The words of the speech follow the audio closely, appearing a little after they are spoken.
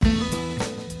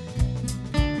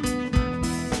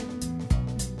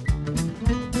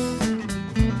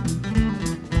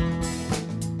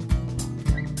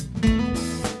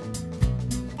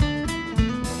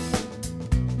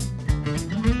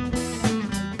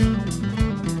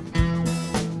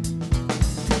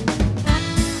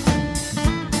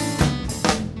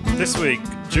This week,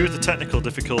 due to technical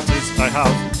difficulties, I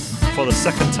have, for the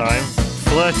second time,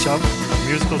 Flair champ,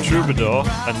 musical troubadour,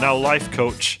 and now life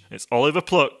coach. It's Oliver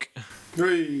Pluck.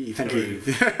 Thank you.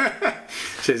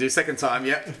 Cheers, your second time,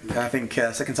 yeah. I think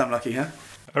second time lucky, huh?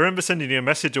 I remember sending you a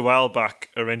message a while back,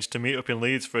 arranged to meet up in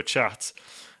Leeds for a chat,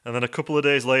 and then a couple of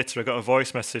days later I got a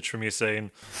voice message from you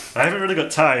saying, I haven't really got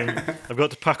time, I've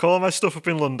got to pack all my stuff up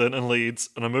in London and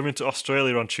Leeds, and I'm moving to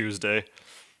Australia on Tuesday.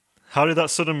 How did that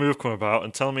sudden move come about,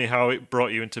 and tell me how it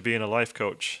brought you into being a life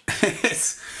coach?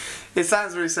 It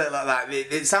sounds really said like that.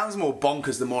 It sounds more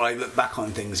bonkers the more I look back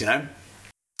on things, you know.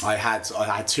 I had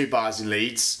 2 bars in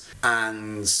Leeds,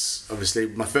 and obviously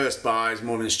my first bar is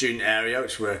more in the student area,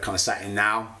 which we're kind of sat in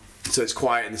now. So it's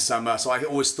quiet in the summer. So I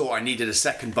always thought I needed a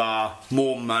second bar,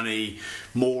 more money,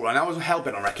 more. And I was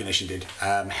hell-bent on recognition, dude.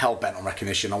 Hell-bent on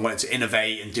recognition. I wanted to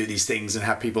innovate and do these things and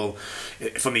have people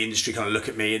from the industry kind of look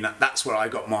at me. And that's where I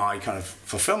got my kind of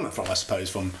fulfillment from, I suppose,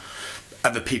 from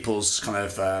other people's kind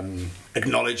of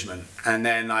acknowledgement. And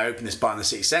then I opened this bar in the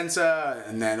city centre.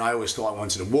 And then I always thought I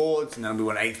wanted awards. And then we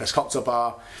won 8th best cocktail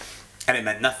bar. And it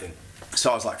meant nothing.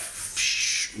 So I was like,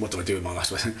 what do I do with my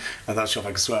life? I'm not sure if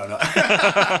I can swear or not.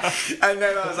 And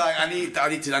then I was like,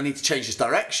 I need to change this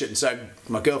direction. So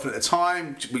my girlfriend at the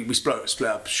time, we split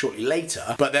up shortly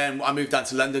later. But then I moved down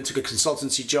to London, took a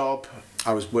consultancy job.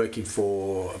 I was working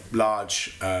for a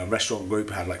large restaurant group,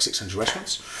 had like 600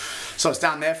 restaurants. So I was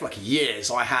down there for like a year.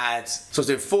 So I was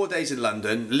doing 4 days in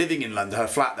London, living in London, had a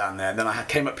flat down there. Then I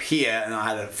came up here and I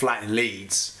had a flat in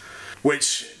Leeds,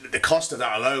 which the cost of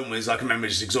that alone was, I can remember,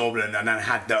 just exorbitant. And then I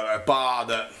had a bar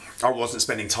that I wasn't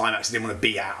spending time at, I didn't want to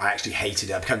be at. I actually hated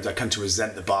it. I come to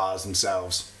resent the bars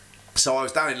themselves. So I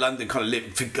was down in London kind of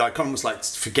living, like almost like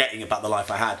forgetting about the life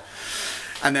I had.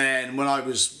 And then when I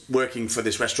was working for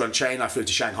this restaurant chain, I flew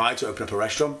to Shanghai to open up a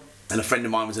restaurant. And a friend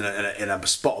of mine was in a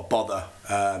spot of bother.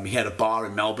 He had a bar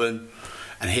in Melbourne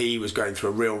and he was going through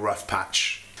a real rough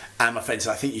patch. And my friend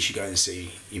said, I think you should go and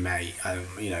see your mate.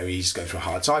 He's going through a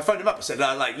hard. So I phoned him up. I said,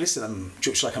 listen,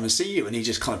 should I come and see you? And he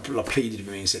just kind of pleaded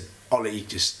with me and said, Ollie,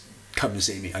 just come and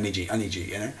see me. I need you,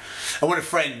 you know. And when a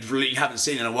friend you haven't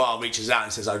seen in a while reaches out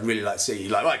and says, I'd really like to see you,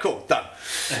 like, right, cool, done.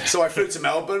 So I flew to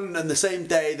Melbourne, and the same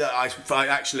day that I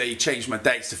actually changed my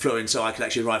dates to flew in so I could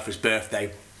actually arrive for his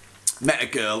birthday. Met a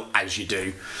girl, as you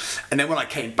do. And then when I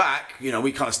came back,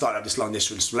 we kind of started this long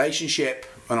distance relationship.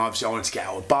 And obviously I wanted to get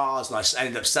out of bars, and I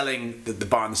ended up selling the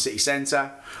bar in the city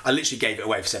centre. I literally gave it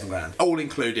away for $7,000, all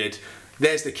included.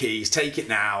 There's the keys, take it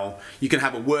now. You can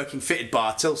have a working fitted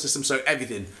bar, till system, so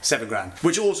everything, $7,000.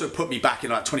 Which also put me back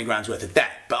in like 20 grand's worth of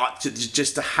debt. But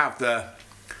just to have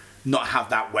not have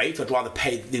that weight, I'd rather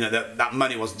pay, that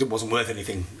money wasn't worth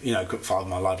anything, couldn't follow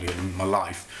my livelihood and my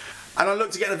life. And I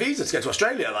looked to get a visa to go to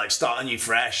Australia, like start anew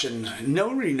fresh, and no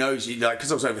one really knows you, like,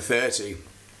 because I was over 30,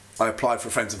 I applied for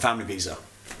a friends and family visa,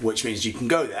 which means you can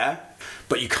go there,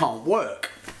 but you can't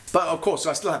work. But of course,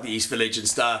 I still have the East Village and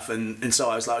stuff, and so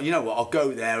I was like, you know what, I'll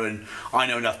go there, and I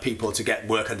know enough people to get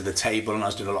work under the table, and I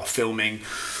was doing a lot of filming.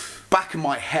 Back in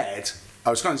my head, I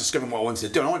was kind of discovering what I wanted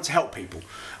to do, and I wanted to help people.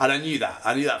 And I knew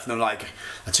that from I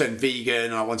turned vegan,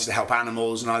 and I wanted to help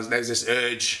animals, and there was this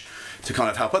urge to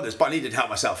kind of help others, but I needed to help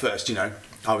myself first,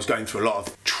 I was going through a lot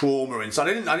of trauma inside.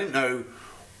 I didn't know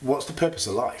what's the purpose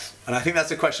of life. And I think that's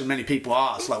a question many people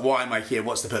ask, like, why am I here?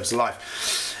 What's the purpose of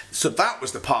life? So that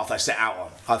was the path I set out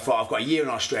on. I thought, I've got a year in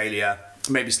Australia,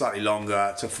 maybe slightly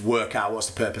longer, to work out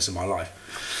what's the purpose of my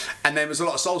life. And then there was a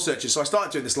lot of soul searching. So I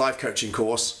started doing this life coaching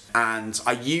course, and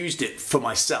I used it for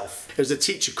myself. It was a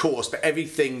teacher course, but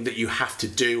everything that you have to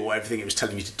do, or everything it was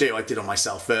telling you to do, I did on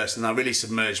myself first, and I really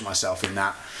submerged myself in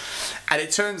that. And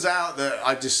it turns out that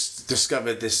I just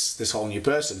discovered this whole new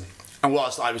person. And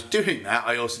whilst I was doing that,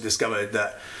 I also discovered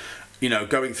that,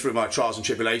 going through my trials and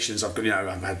tribulations, I've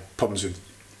had problems with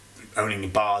owning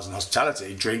bars and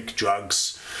hospitality, drink,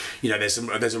 drugs. There's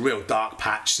a real dark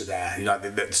patch to there,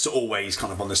 that's always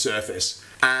kind of on the surface.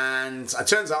 And it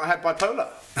turns out I had bipolar.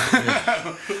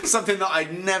 Yeah. Something that I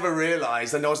never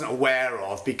realised and I wasn't aware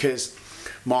of, because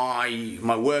my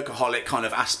workaholic kind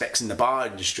of aspects in the bar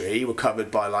industry were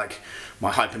covered by like my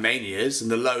hypomanias,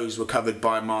 and the lows were covered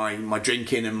by my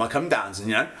drinking and my come downs,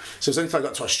 and so it's only if I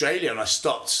got to Australia and I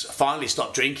finally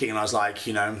stopped drinking, and I was like,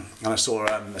 and I saw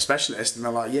a specialist, and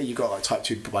they're like, yeah, you got like type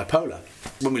 2 bipolar.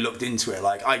 When we looked into it,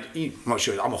 like I'm not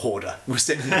sure, I'm a hoarder. We're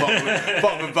sitting at the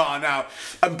bottom of the bar now,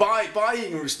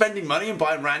 and spending money and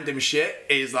buying random shit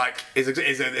is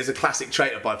a classic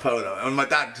trait of bipolar. And my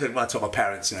dad, when I told my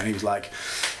parents, he was like,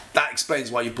 that explains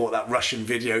why you bought that Russian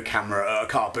video camera at a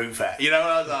car boot fair. And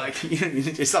I was like,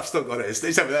 I've still got it.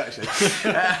 It's over there, actually.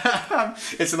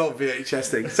 It's an old VHS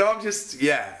thing. So I'm just,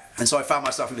 And so I found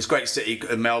myself in this great city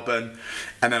in Melbourne,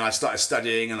 and then I started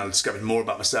studying and I discovered more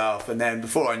about myself. And then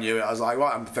before I knew it, I was like,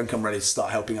 right, I think I'm ready to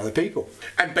start helping other people.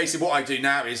 And basically what I do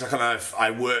now is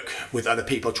I work with other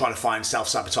people trying to find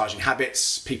self-sabotaging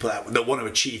habits, people that want to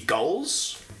achieve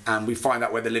goals, and we find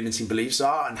out where the limiting beliefs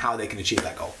are and how they can achieve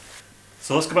that goal.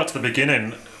 So let's go back to the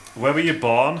beginning. Where were you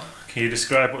born? Can you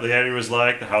describe what the area was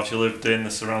like, the house you lived in,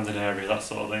 the surrounding area, that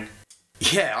sort of thing?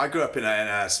 Yeah, I grew up in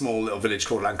a small little village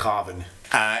called Llancarvan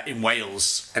in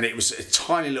Wales, and it was a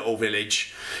tiny little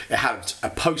village. It had a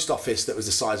post office that was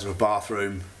the size of a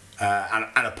bathroom, and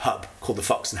a pub called the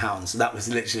Fox and Hounds. That was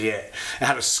literally it. It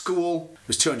had a school, it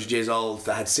was 200 years old,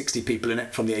 that had 60 people in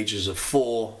it from the ages of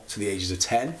 4 to the ages of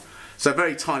 10. So a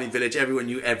very tiny village, everyone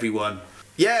knew everyone.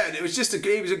 Yeah, and it was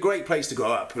a great place to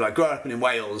grow up. Like growing up in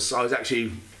Wales, I was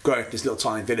actually growing up in this little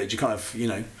tiny village.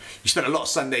 You spent a lot of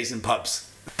Sundays in pubs.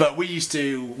 But we used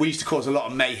to cause a lot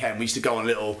of mayhem. We used to go on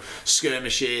little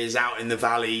skirmishes out in the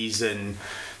valleys, and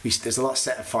there's a lot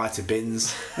set of fire to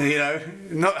bins.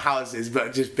 Not houses,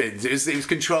 but just bins. It was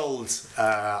controlled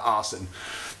arson.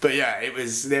 But yeah,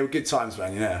 they were good times,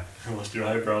 man. You lost your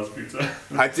eyebrows, Peter.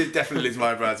 I did definitely lose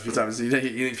my eyebrows a few times.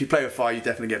 If you play with fire, you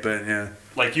definitely get burnt. Yeah.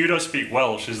 Like, you don't speak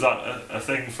Welsh. Is that a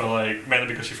thing for, like, mainly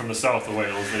because you're from the south of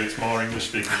Wales, that it's more English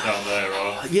speaking down there,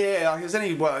 or? Yeah, there's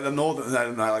only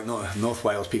North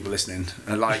Wales people listening.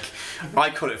 Like,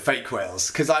 I call it fake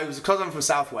Wales because I'm from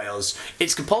South Wales.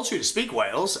 It's compulsory to speak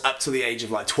Wales up to the age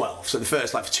of like 12. So the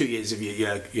first for 2 years of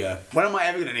your when am I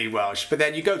ever going to need Welsh? But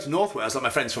then you go to North Wales, like my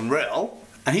friends from Rhyl,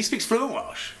 and he speaks fluent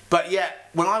Welsh. But yet,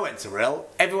 when I went to Rhyl,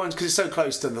 everyone's, because it's so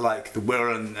close to the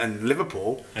Wirral and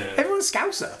Liverpool, everyone's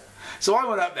Scouser. So I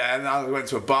went up there and I went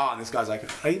to a bar, and this guy's like,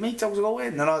 "Hey mate, dogs go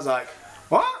in," and I was like,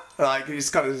 "What?" Like, it's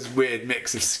kind of this weird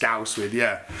mix of Scouse with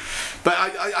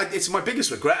But it's my biggest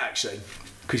regret actually,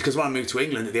 because when I moved to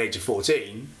England at the age of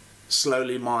 14,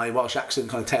 slowly my Welsh accent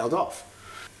kind of tailed off.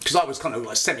 Because I was kind of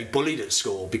like semi-bullied at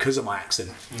school because of my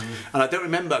accent, and I don't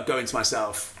remember going to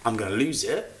myself, "I'm going to lose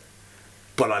it,"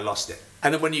 but I lost it.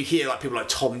 And then when you hear like people like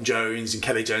Tom Jones and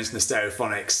Kelly Jones and the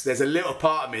Stereophonics, there's a little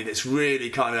part of me that's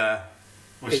really kind of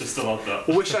wish I still had that.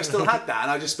 Wish I still had that.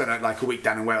 And I just spent like a week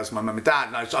down in Wales with my mum and dad,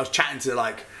 and I was chatting to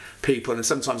like people, and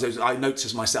sometimes I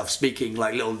noticed myself speaking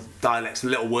like little dialects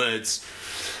and little words.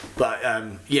 But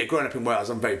growing up in Wales,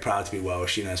 I'm very proud to be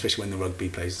Welsh, especially when the rugby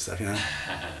plays and stuff,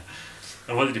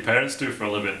 And what did your parents do for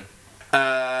a living?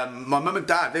 My mum and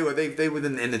dad, they were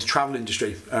in the travel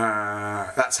industry.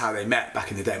 That's how they met back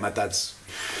in the day. My dad's,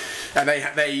 and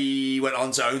they went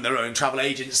on to own their own travel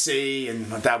agency, and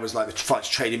my dad was like the flights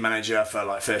trading manager for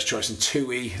like First Choice and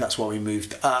TUI. That's why we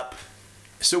moved up.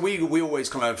 So we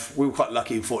always we were quite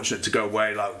lucky and fortunate to go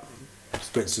away, like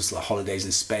for instance like holidays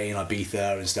in Spain,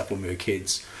 Ibiza and stuff when we were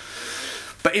kids.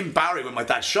 But in Barry, where my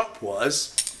dad's shop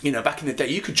was, back in the day,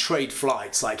 you could trade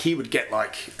flights. Like, he would get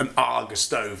like an Arga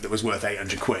stove that was worth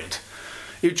 800 quid.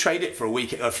 He would trade it for a week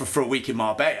for a week in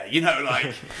Marbella,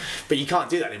 but you can't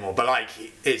do that anymore. But like,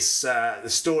 it's the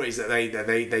stories that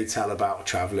they tell about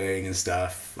travelling and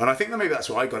stuff, and I think that maybe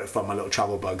that's where I got it from, my little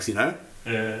travel bugs,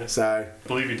 Yeah. So I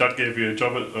believe your dad gave you a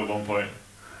job at one point.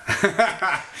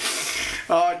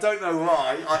 Oh, I don't know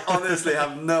why. I honestly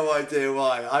have no idea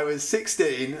why. I was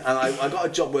 16 and I got a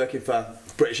job working for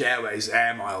British Airways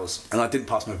Air Miles, and I didn't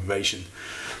pass my probation.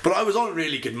 But I was on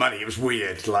really good money. It was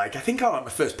weird. Like, I think I got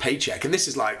my first paycheck, and this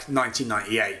is like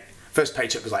 1998. First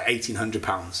paycheck was like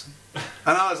 £1,800. And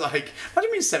I was like, what do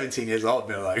you mean 17 years old?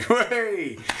 And they were like,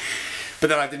 hey. But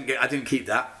then I didn't keep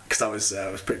that because I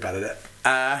was pretty bad at it.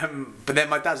 But then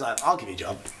my dad's like, I'll give you a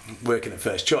job working at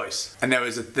First Choice. And there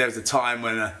was a time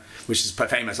when, which is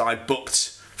quite famous, I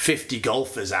booked 50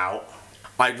 golfers out.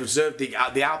 I'd reserved the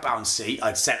outbound seat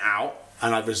I'd sent out,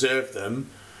 and I'd reserved them.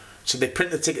 So they print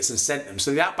the tickets and sent them.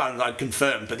 So the outbound I'd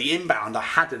confirmed, but the inbound I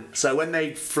hadn't. So when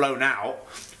they'd flown out,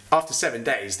 after 7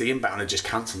 days, the inbound had just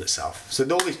cancelled itself. So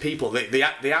all these people, the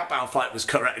outbound flight was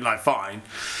correct, like fine.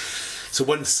 So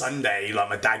one Sunday, like,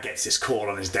 my dad gets this call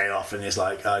on his day off, and he's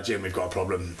like, Jim, we've got a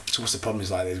problem. So what's the problem?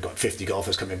 He's like, they've got 50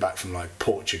 golfers coming back from like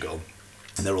Portugal,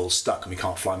 and they're all stuck, and we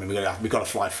can't fly them. We've got to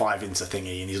fly 5 into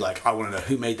thingy. And he's like, I want to know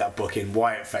who made that booking,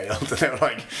 why it failed. And they were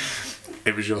like,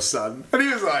 it was your son. And he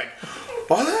was like,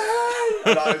 what?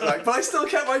 And I was like, but I still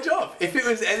kept my job. If it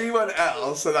was anyone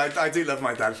else, and I do love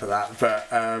my dad for that, but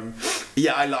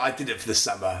I did it for the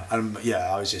summer, and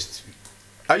I used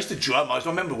to drum. I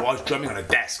remember I was drumming on a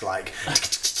desk, like,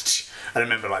 I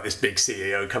remember like this big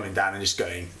CEO coming down and just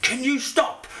going, "Can you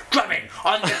stop drumming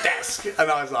on the desk?"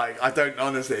 And I was like, I don't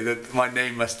honestly, that my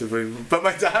name must have been, but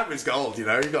my dad was gold, He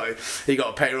got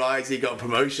a pay rise, he got a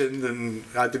promotion, and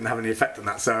I didn't have any effect on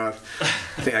that. So I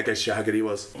think that goes to show how good he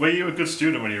was. Were you a good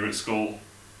student when you were at school?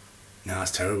 No,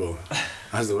 that's terrible.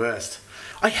 That's the worst.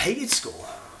 I hated school.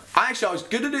 I was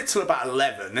good at it till about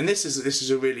 11, and this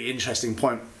is a really interesting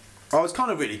point. I was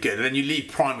kind of really good, and then you leave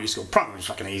primary school. Primary was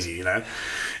fucking easy, you know.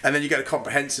 And then you go to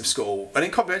comprehensive school, and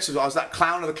in comprehensive I was that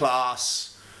clown of the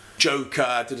class,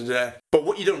 joker, But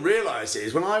what you don't realise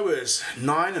is when I was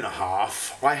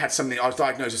 9.5, I was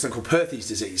diagnosed with something called Perthes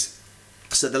disease.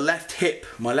 So the left hip,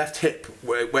 my left hip,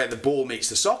 where the ball meets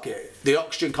the socket, the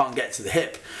oxygen can't get to the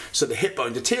hip, so the hip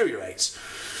bone deteriorates.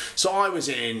 So I was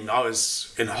in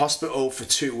hospital for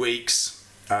 2 weeks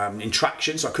in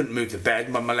traction, so I couldn't move the bed.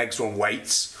 My legs were on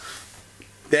weights.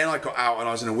 Then I got out and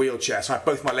I was in a wheelchair, so I had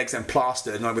both my legs then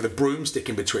plastered and with a broomstick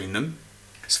in between them.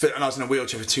 And I was in a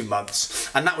wheelchair for 2 months,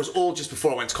 and that was all just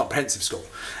before I went to comprehensive school.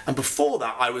 And before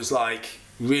that, I was like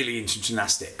really into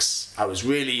gymnastics. I was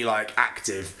really like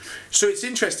active. So it's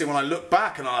interesting when I look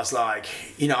back and I was like,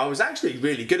 you know, I was actually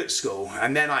really good at school,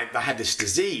 and then I had this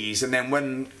disease, and then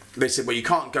when they said, well, you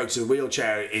can't go to the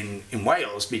wheelchair in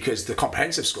Wales because the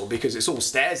comprehensive school, because it's all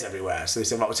stairs everywhere. So they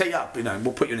said, right, we'll take you up, you know,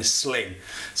 we'll put you in a sling.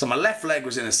 So my left leg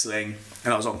was in a sling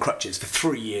and I was on crutches for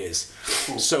 3 years.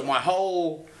 So my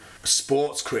whole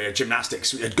sports career,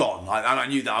 gymnastics, had gone. And I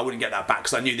knew that I wouldn't get that back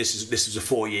because I knew this was a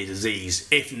 4-year disease.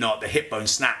 If not, the hip bone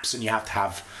snaps and you have to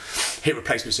have hip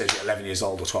replacement surgery at 11 years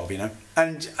old or 12, you know.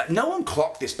 And no one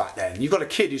clocked this back then. You've got a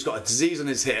kid who's got a disease on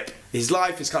his hip. His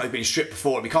life has kind of been stripped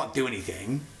before him. He can't do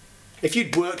anything. If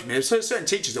you'd worked with me, there's certain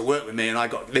teachers that worked with me and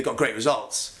they got great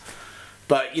results.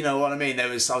 But you know what I mean, I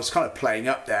was kind of playing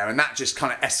up there, and that just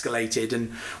kind of escalated.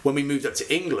 And when we moved up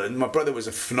to England, my brother was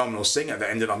a phenomenal singer that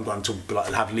ended up going to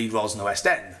have lead roles in the West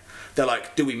End. They're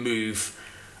like, do we move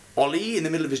Ollie in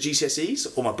the middle of his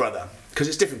GCSEs or my brother? Because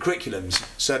it's different curriculums.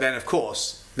 So then, of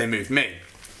course, they moved me.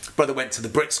 Brother went to the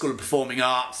Brit School of Performing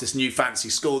Arts, this new fancy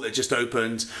school that just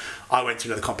opened. I went to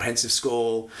another comprehensive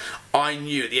school. I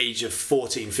knew at the age of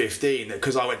 14, 15 that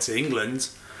because I went to England,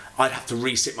 I'd have to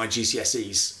resit my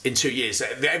GCSEs in 2 years. So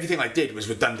everything I did was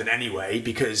redundant anyway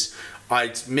because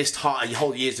I'd missed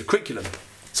whole years of curriculum.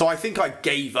 So I think I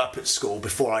gave up at school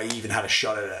before I even had a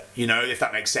shot at it, you know, if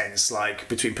that makes sense, like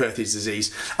between Perthes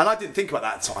disease. And I didn't think about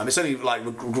that at the time. It's only like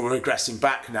regressing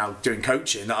back now doing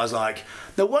coaching that I was like,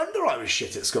 no wonder I was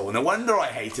shit at school. No wonder I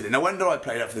hated it. No wonder I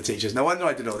played up for the teachers. No wonder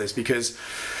I did all this because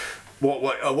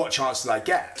what chance did I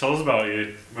get? Tell us about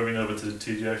you moving over to the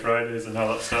TGI Fridays and how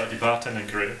that started your bartending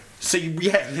career. So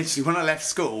yeah, literally when I left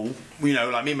school, you know,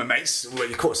 like me and my mates,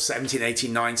 of course 17,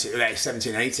 18, 19,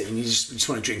 17, 18, you just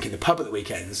want to drink in the pub at the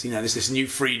weekends. You know, there's this new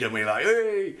freedom where you're like,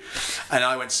 hey! And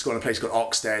I went to school in a place called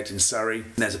Oxted in Surrey.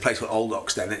 And there's a place called Old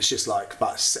Oxted, and it's just like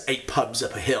about 8 pubs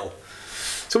up a hill.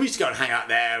 So we used to go and hang out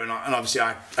there, and obviously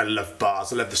I love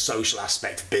bars. I love the social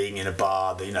aspect of being in a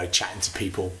bar, you know, chatting to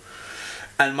people.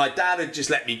 And my dad had just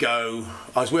let me go.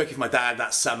 I was working with my dad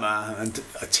that summer, and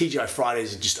TGI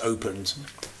Fridays had just opened.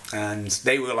 And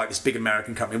they were like this big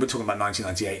American company. We're talking about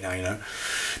 1998 now, you know.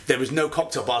 There was no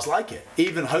cocktail bars like it.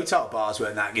 Even hotel bars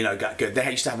weren't that, you know, that good.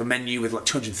 They used to have a menu with like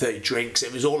 230 drinks.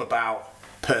 It was all about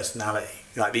personality,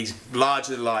 like these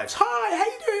larger than lives. Hi, how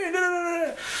you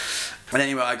doing? And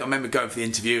anyway, I remember going for the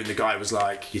interview, and the guy was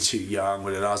like, "You're too young."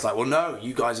 And I was like, "Well, no,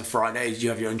 you guys are Fridays. You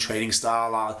have your own training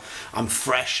style. I'm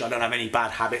fresh. I don't have any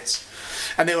bad habits."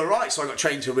 And they were right, so I got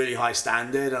trained to a really high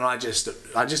standard, and I just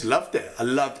loved it. I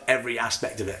loved every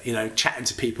aspect of it, you know, chatting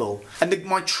to people. And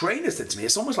my trainer said to me,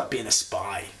 it's almost like being a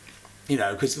spy, you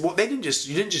know, because you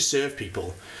didn't just serve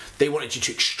people, they wanted you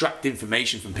to extract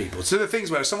information from people. So the things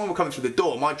where if someone would come through the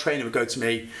door, my trainer would go to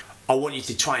me, I want you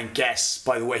to try and guess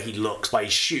by the way he looks, by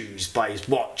his shoes, by his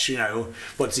watch, you know,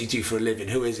 what does he do for a living,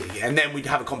 who is he? And then we'd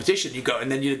have a competition,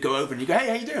 and then you'd go over and you go, hey,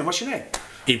 how you doing, what's your name?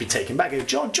 He'd be taken back, he'd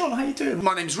go, John, how you doing?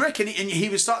 My name's Rick, and he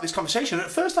would start this conversation, and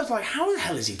at first I was like, how the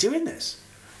hell is he doing this?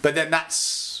 But then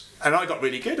and I got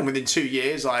really good, and within 2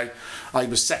 years I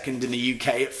was second in the UK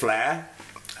at Flair,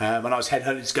 and I was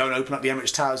headhunted to go and open up the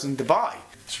Emirates Towers in Dubai.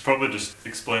 Should probably just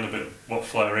explain a bit what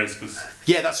Flair is, because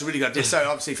yeah, that's a really good idea. So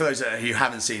obviously, for those who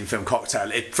haven't seen film Cocktail,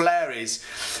 Flair is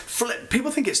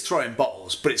people think it's throwing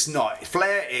bottles, but it's not.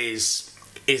 Flair is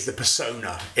the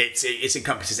persona. It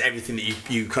encompasses everything that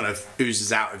you kind of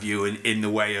oozes out of you in the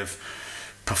way of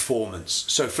performance.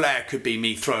 So Flair could be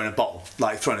me throwing a bottle,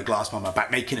 like throwing a glass behind my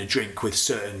back, making a drink with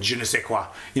certain je ne sais quoi,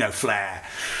 you know, flair.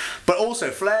 But also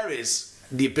Flair is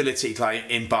the ability to, like,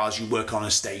 in bars you work on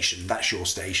a station. That's your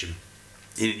station.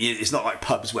 It's not like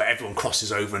pubs where everyone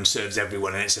crosses over and serves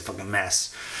everyone and it's a fucking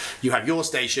mess. You have your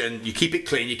station, you keep it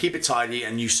clean, you keep it tidy,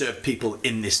 and you serve people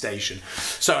in this station.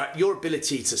 So your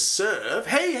ability to serve,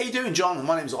 hey, how you doing, John?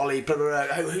 My name's Ollie, blah, blah,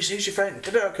 blah. Who's your friend?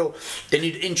 Cool. Then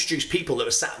you'd introduce people that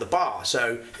were sat at the bar.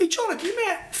 So, hey, John, have you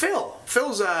met Phil?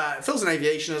 Phil's in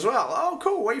aviation as well. Oh,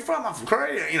 cool, where are you from? I'm from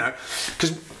Korea, you know.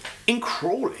 Because in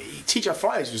Crawley, TGI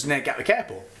Fridays was near Gatwick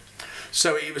Airport.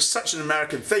 So it was such an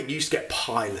American thing. You used to get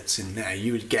pilots in there.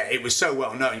 It was so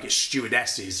well known. You get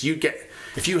stewardesses.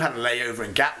 If you had a layover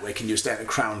in Gatwick and you were staying at the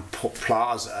Crown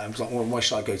Plaza, I was like, well, why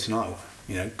should I go tonight?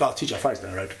 You know, God, TGI Fridays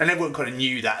down the road. And everyone kind of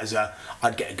knew that as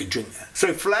I'd get a good drink there.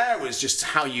 So flair was just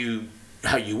how you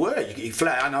were.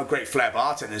 I know great flair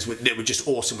bartenders that were just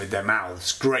awesome with their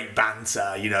mouths. Great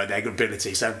banter, you know, their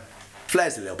ability. So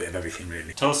flair's a little bit of everything,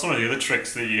 really. Tell us some of the other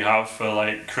tricks that you have for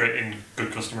like creating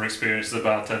good customer experience as a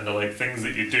bartender, like things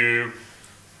that you do,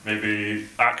 maybe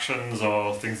actions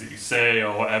or things that you say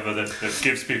or whatever that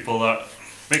gives people that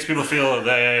makes people feel that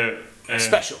they're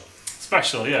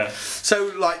special, yeah.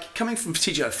 So like coming from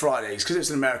TGI Fridays, because it's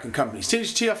an American company,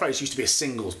 TGI Fridays used to be a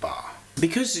singles bar.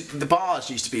 Because the bars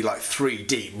used to be like 3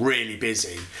 deep, really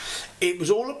busy, it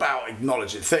was all about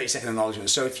acknowledgement, 30-second acknowledgement.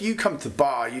 So if you come to the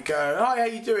bar, you go, hi, how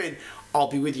you doing? I'll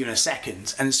be with you in a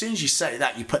second. And as soon as you say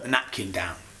that, you put the napkin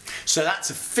down. So that's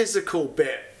a physical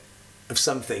bit of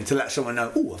something to let someone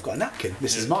know, oh, I've got a napkin.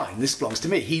 This is mine. This belongs to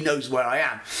me. He knows where I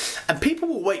am. And people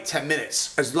will wait 10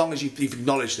 minutes as long as you've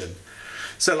acknowledged them.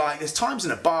 So like there's times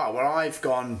in a bar where I've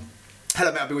gone,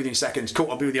 hello mate, I'll be with you in a second.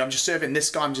 Cool, I'll be with you. I'm just serving this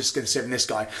guy. I'm just going to serve this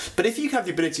guy. But if you have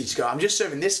the ability to go, I'm just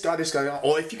serving this guy,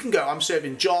 or if you can go, I'm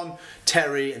serving John,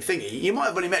 Terry, and Thingy. You might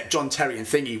have only met John, Terry, and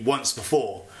Thingy once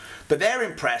before, but they're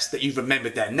impressed that you've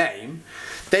remembered their name.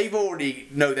 They've already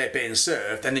know they're being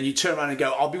served, and then you turn around and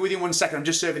go, I'll be with you in 1 second. I'm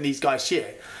just serving these guys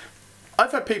here.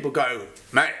 I've had people go,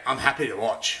 mate, I'm happy to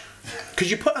watch. Because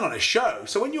you're putting on a show.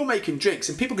 So when you're making drinks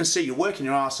and people can see you're working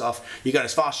your ass off, you're going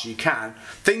as fast as you can,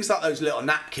 things like those little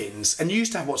napkins, and you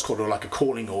used to have what's called like a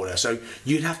calling order. So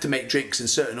you'd have to make drinks in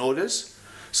certain orders.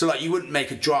 So like you wouldn't make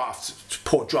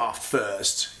pour draft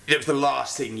first. It was the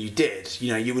last thing you did.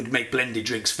 You know, you would make blended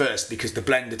drinks first because the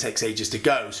blender takes ages to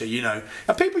go. So, you know,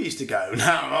 and people used to go,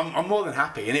 no, I'm more than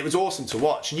happy. And it was awesome to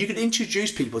watch. And you could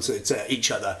introduce people to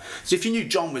each other. So if you knew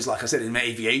John was, like I said, in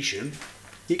aviation,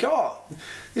 you go, oh,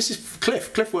 this is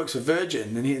Cliff. Cliff works for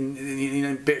Virgin and he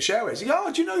British Airways. You go,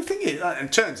 oh, do you know Thingy? And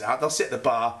it turns out they'll sit at the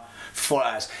bar for 4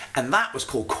 hours. And that was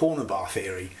called corner bar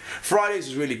theory. Fridays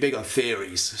was really big on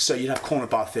theories. So you'd have corner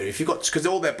bar theory. Because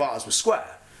all their bars were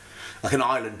square, like an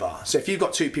island bar. So if you've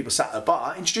got 2 people sat at a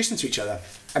bar, introduce them to each other.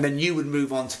 And then you would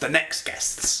move on to the next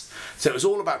guests. So it was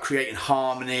all about creating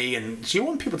harmony. And so you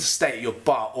want people to stay at your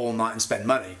bar all night and spend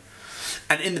money.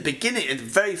 And in the beginning, at the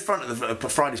very front of the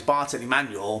Friday's bartending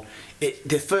manual,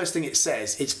 the first thing it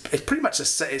says, it's pretty much it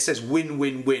says win,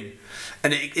 win, win,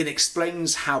 and it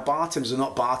explains how bartenders are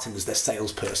not bartenders; they're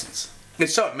salespersons.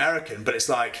 It's so American, but it's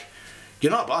like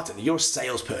you're not a bartender, you're a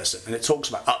salesperson, and it talks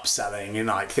about upselling and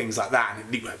like things like that, and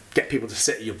get people to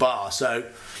sit at your bar. So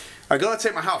I gotta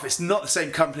take my hat off. It's not the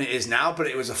same company it is now, but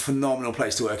it was a phenomenal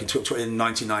place to work in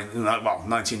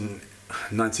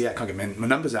 1998, I can't get my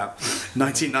numbers out,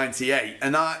 1998.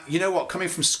 And you know what, coming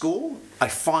from school, I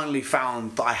finally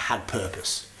found that I had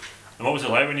purpose. And what was it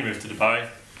like when you moved to Dubai?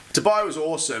 Dubai was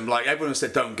awesome. Like, everyone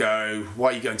said, don't go.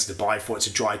 Why are you going to Dubai for? It's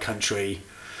a dry country.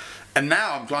 And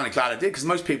now I'm kind of glad I did, because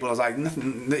most people, I was like,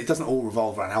 nothing, it doesn't all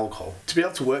revolve around alcohol. To be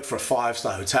able to work for a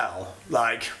 5-star hotel,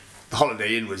 like, the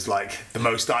Holiday Inn was like the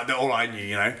most, all I knew,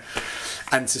 you know.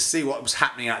 And to see what was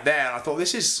happening out there, I thought,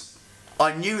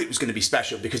 I knew it was going to be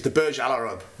special because the Burj Al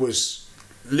Arab was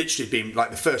literally being like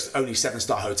the first only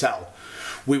 7-star hotel.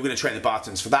 We were going to train the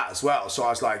bartenders for that as well. So I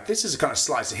was like, this is a kind of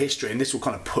slice of history, and this will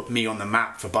kind of put me on the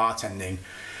map for bartending.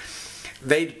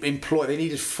 They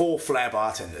needed 4 flair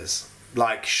bartenders,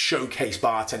 like showcase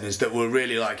bartenders that were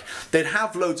really like, they'd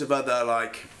have loads of other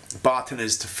like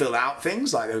bartenders to fill out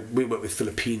things, like we work with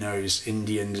Filipinos,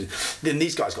 Indians, then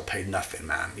these guys got paid nothing,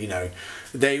 man. You know,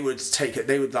 they would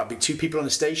like be 2 people on a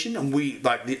station, and we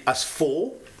like us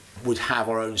 4 would have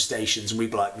our own stations, and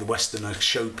we'd be like the Western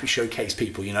showcase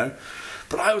people, you know.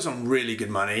 But I was on really good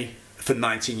money for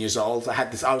 19 years old.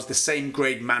 I was the same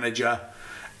grade manager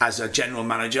as a general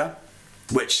manager,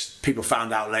 which people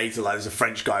found out later. Like, there's a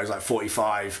French guy who's like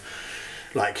 45.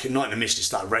 Like, not in a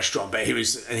Michelin-star restaurant, but he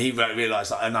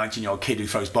realised that a 19-year-old kid who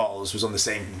throws bottles was on the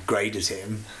same grade as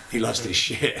him. He lost his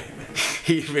shit.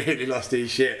 He really lost his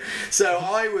shit. So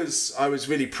I was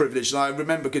really privileged, and I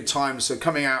remember good times. So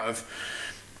coming out of,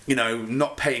 you know,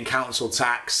 not paying council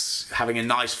tax, having a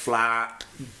nice flat,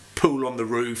 pool on the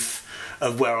roof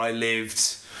of where I lived,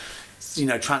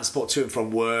 transport to and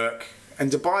from work.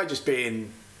 And Dubai just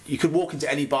being, you could walk into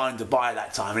any bar in Dubai at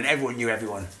that time and everyone knew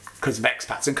everyone because of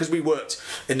expats and because we worked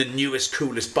in the newest,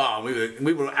 coolest bar.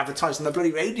 We were advertising the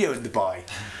bloody radio in Dubai.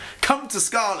 Come to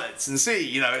Scarlett's and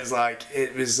see,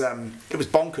 it was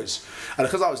bonkers. And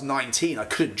because I was 19, I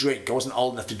couldn't drink. I wasn't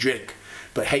old enough to drink.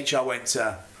 But HR went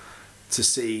to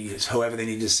see whoever they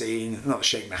needed to see, not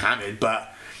Sheikh Mohammed,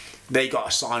 but they got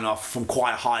a sign off from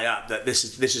quite high up that this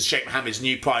is Sheikh Mohammed's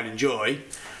new pride and joy.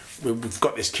 We've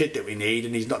got this kid that we need,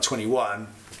 and he's not 21.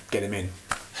 Get him in.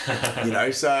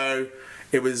 So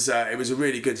it was a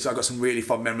really good. So I got some really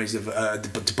fond memories of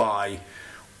Dubai.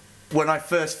 When I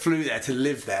first flew there to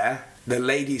live there, the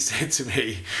lady said to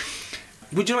me,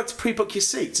 "Would you like to pre-book your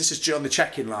seats?" This is on the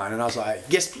check-in line, and I was like,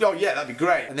 "Yes, oh yeah, that'd be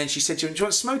great." And then she said to me, "Do you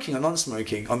want smoking or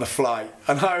non-smoking on the flight?"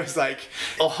 And I was like,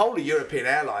 whole of European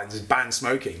airlines has banned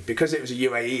smoking because it was a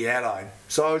UAE airline.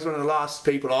 So I was one of the last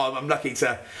people. I'm lucky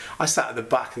I sat at the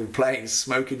back of the plane,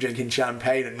 smoking, drinking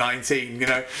champagne at 19.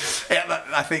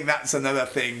 I think that's another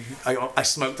thing. I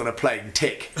smoked on a plane.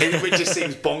 Tick. It just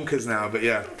seems bonkers now, but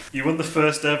yeah. You won the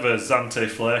first ever Zante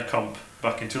Flair comp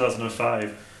back in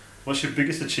 2005. What's your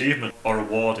biggest achievement or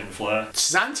award in Flair?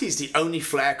 Zante is the only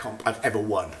Flair comp I've ever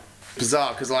won.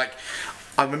 Bizarre, because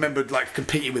I remember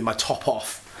competing with my top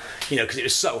off, because it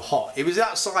was so hot. It was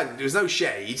outside, there was no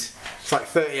shade. It's like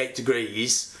 38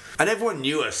 degrees, and everyone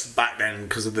knew us back then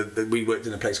because of we worked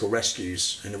in a place called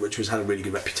Rescues, which had a really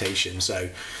good reputation. So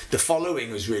the following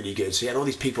was really good. So you had all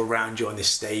these people around you on this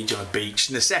stage on a beach,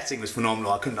 and the setting was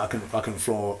phenomenal. I couldn't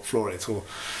floor it at all.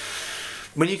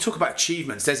 When you talk about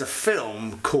achievements, there's a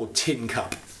film called Tin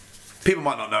Cup. People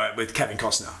might not know it, with Kevin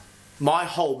Costner. My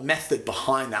whole method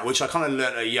behind that, which I kind of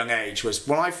learned at a young age, was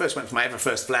when I first went for my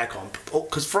first Flair comp,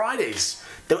 because Fridays,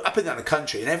 they were up and down the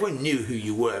country and everyone knew who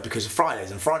you were because of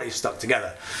Fridays, and Fridays stuck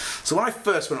together. So when I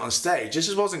first went on stage,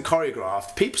 this wasn't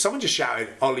choreographed. Someone just shouted,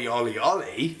 "Ollie, Ollie,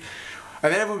 Ollie,"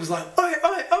 and then everyone was like, "Oi,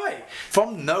 oi, oi!"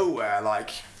 From nowhere,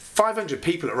 500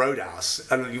 people at Roadhouse,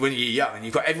 and when you're young and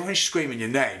you've got everyone screaming your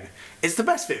name, it's the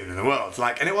best feeling in the world.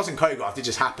 And it wasn't choreographed, it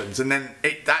just happens, and then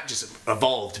that just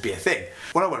evolved to be a thing.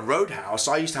 When I went Roadhouse,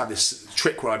 I used to have this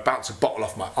trick where I'd bounce a bottle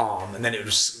off my arm, and then it would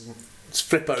just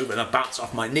flip over and I'd bounce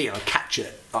off my knee and I'd catch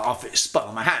it off it spun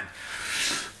on my hand.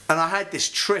 And I had this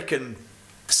trick, and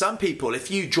some people,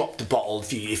 if you dropped a bottle,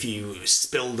 if you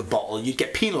spilled a bottle, you'd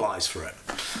get penalised for it.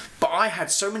 But I had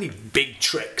so many big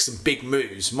tricks and big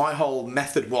moves. My whole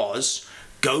method was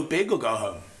go big or go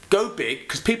home. Go big,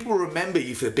 because people will remember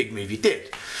you for the big move you did.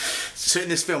 So in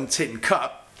this film, Tin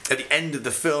Cup, at the end of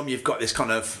the film, you've got this kind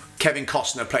of, Kevin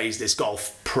Costner plays this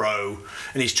golf pro,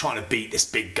 and he's trying to beat this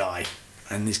big guy.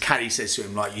 And his caddy says to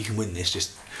him, "You can win this,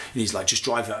 just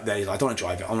drive it up there." He's like, "I don't want to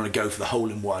drive it, I want to go for the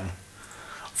hole-in-one.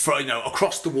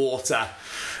 Across the water."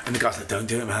 And the guy's like, "Don't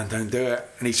do it, man, don't do it."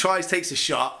 And he takes a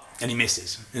shot, and he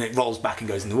misses, and it rolls back and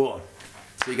goes in the water.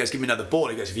 So he goes, "Give me another ball."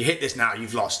 He goes, "If you hit this now,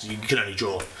 you've lost. You can only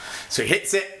draw." So he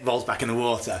hits it, rolls back in the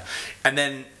water, and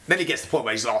then he gets to the point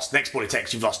where he's lost. Next ball he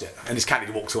takes, you've lost it, and his caddy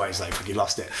walks away. He's like, "You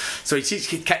lost it." So he keeps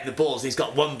catching the balls, and he's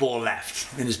got one ball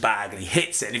left in his bag, and he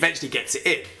hits it, and eventually gets it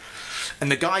in.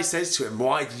 And the guy says to him,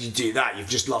 "Why did you do that? You've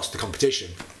just lost the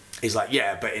competition." He's like,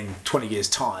 "Yeah, but in 20 years'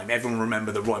 time, everyone will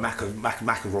remember that Roy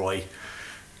McIlroy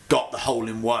got the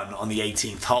hole-in-one on the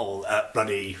 18th hole at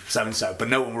bloody so-and-so, but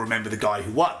no one will remember the guy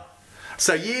who won."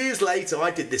 So years later,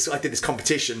 I did this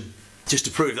competition just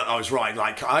to prove that I was right.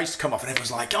 I used to come off and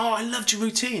everyone's like, "Oh, I loved your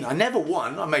routine." I never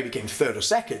won. I maybe came third or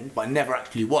second, but I never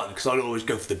actually won because I'd always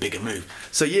go for the bigger move.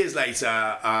 So years later,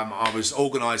 I was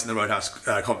organising the Roadhouse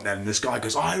comp then, and this guy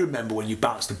goes, "I remember when you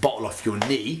bounced a bottle off your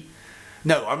knee.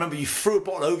 No, I remember you threw a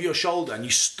bottle over your shoulder and you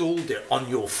stalled it on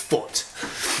your foot."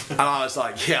 And I was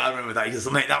like, "Yeah, I remember that." He goes,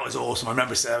 "Mate, that was awesome. I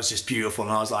remember that was just beautiful."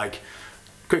 And I was like,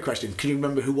 "Quick question, can you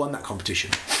remember who won that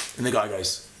competition?" And the guy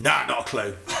goes, "Nah, not a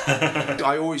clue."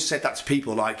 I always said that to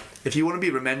people, if you want to be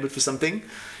remembered for something,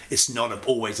 it's not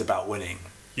always about winning.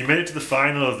 You made it to the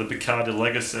final of the Bacardi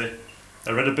Legacy.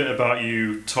 I read a bit about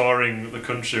you touring the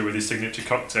country with your signature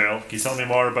cocktail. Can you tell me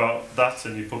more about that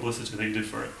and your publicity that you did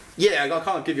for it? Yeah, I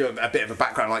can't give you a bit of a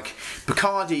background.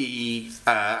 Bacardi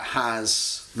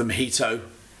has the mojito.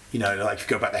 If you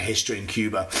go back their history in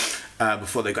Cuba,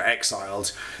 before they got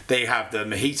exiled, they have the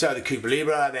mojito, the Cuba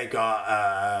Libre, they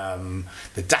got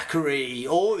the daiquiri,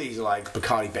 all these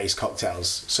Bacardi-based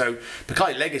cocktails. So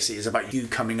Bacardi Legacy is about you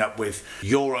coming up with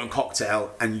your own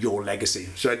cocktail and your legacy.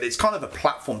 So it's kind of a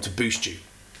platform to boost you.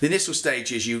 The initial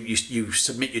stage is you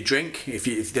submit your drink,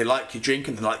 if they like your drink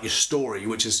and they like your story,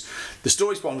 which is, the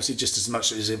story's obviously just as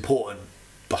much as important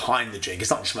behind the drink.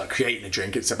 It's not just about creating a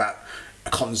drink, it's about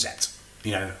a concept,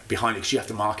 behind it, because you have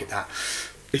to market that.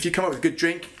 If you come up with a good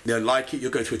drink, they'll like it.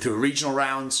 You'll go through a regional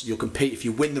rounds. You'll compete. If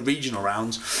you win the regional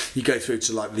rounds, you go through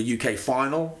to like the UK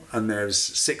final, and there's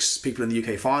 6 people in the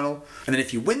UK final. And then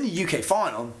if you win the UK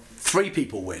final, 3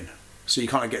 people win. So you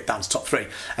kind of get down to top 3.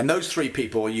 And those 3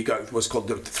 people, you go what's called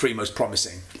the 3 most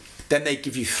promising. Then they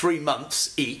give you 3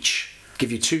 months each.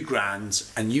 Give you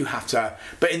 $2,000, and you have to.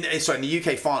 But in the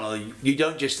UK final, you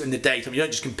don't just in the daytime. You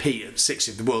don't just compete at 6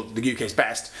 of the UK's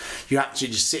best. You actually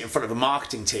just sit in front of a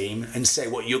marketing team and say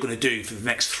what you're going to do for the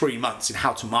next 3 months and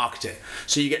how to market it.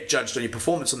 So you get judged on your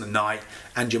performance on the night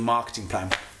and your marketing plan.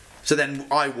 So then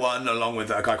I won along with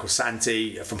a guy called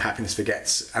Santi from Happiness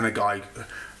Forgets and a guy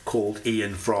called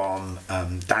Ian from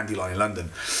Dandelion in London.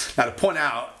 Now to point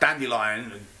out,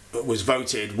 Dandelion was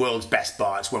voted world's best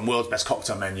bar. It's won world's best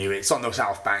cocktail menu. It's on the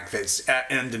South Bank. It's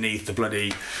underneath the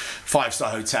bloody 5-star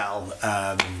hotel,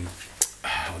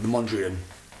 the Mondrian.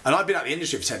 And I've been out of the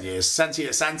industry for 10 years.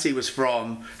 Santi was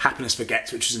from Happiness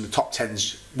Forgets, which was in the top 10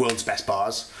 world's best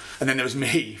bars. And then there was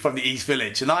me from the East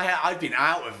Village. And I'd been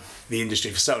out of the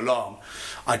industry for so long.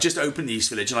 I just opened the East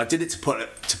Village, and I did it to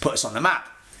put us on the map.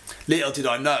 Little did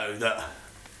I know that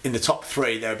in the top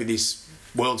 3 there would be these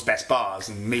world's best bars,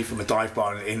 and me from a dive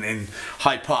bar in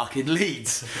Hyde Park in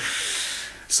Leeds.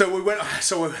 So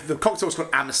the cocktail was called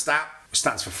Amistad, which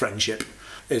stands for friendship.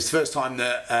 It was the first time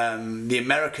that the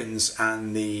Americans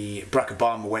and the Barack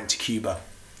Obama went to Cuba,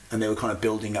 and they were kind of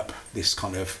building up this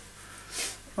kind of,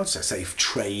 I'd say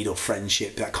trade or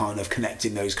friendship, that kind of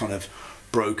connecting those kind of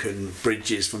broken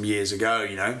bridges from years ago,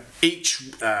 you know. Each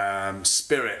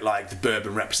spirit, like the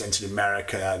bourbon represented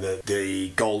America,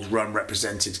 the gold rum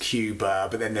represented Cuba,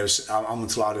 but then there was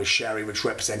Amontillado sherry, which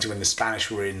represented when the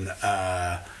Spanish were in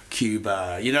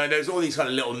Cuba. You know, there's all these kind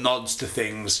of little nods to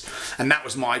things, and that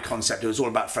was my concept. It was all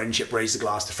about friendship, raise the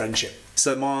glass to friendship.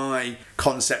 So my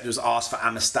concept was ask for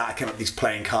Amistad. I came up with these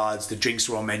playing cards. The drinks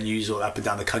were on menus all up and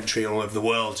down the country, all over the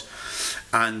world.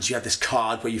 And you had this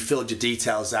card where you filled your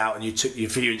details out, and if you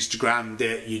Instagrammed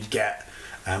it, you'd get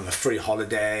a free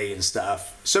holiday and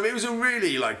stuff. So it was a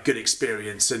really good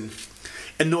experience. And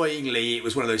annoyingly, it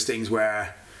was one of those things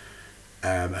where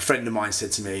a friend of mine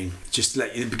said to me, just to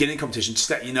let you, in the beginning competition, just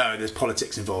to let you know there's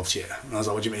politics involved here. And I was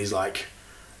like, what do you mean? He's like,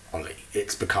 Ollie,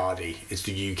 it's Bacardi, it's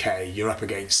the UK, you're up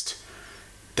against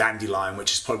Dandelion,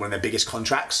 which is probably one of their biggest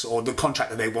contracts, or the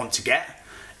contract that they want to get.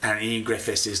 And Ian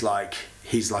Griffiths is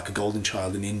he's like a golden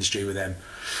child in the industry with them.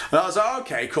 And I was like,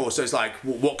 okay, cool. So it's like,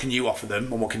 what can you offer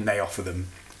them, and what can they offer them?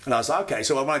 And I was like, okay.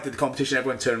 So when I did the competition,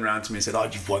 everyone turned around to me and said, oh,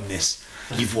 you've won this.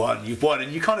 You've won.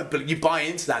 And you kind of you buy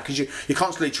into that because you're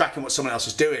constantly tracking what someone else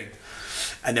is doing.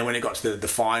 And then when it got to the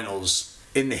finals,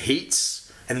 in the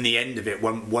heats and in the end of it,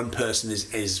 one person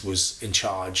was in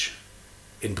charge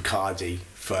in Bacardi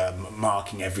for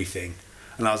marking everything.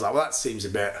 And I was like, well, that seems a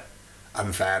bit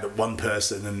unfair that one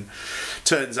person, and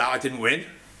turns out I didn't win,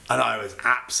 and I was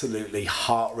absolutely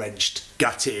heart-wrenched,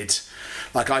 gutted.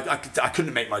 I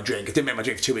couldn't make my drink. I didn't make my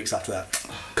drink for 2 weeks after that,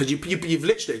 because you've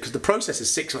literally, because the process is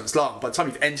 6 months long. By the time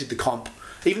you've entered the comp,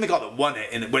 even the guy that won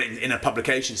it in a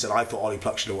publication said, I thought Ollie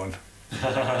Pluck should have won.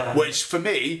 Which for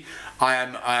me, I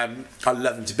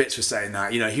love him to bits for saying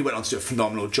that. You know, he went on to do a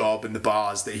phenomenal job in the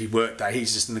bars that he worked at.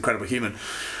 He's just an incredible human.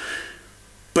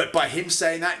 But by him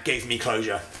saying that, gave me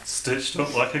closure. Stitched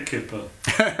up like a kipper.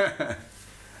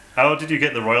 How did you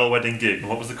get the royal wedding gig, and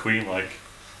what was the Queen like?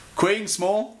 Queen,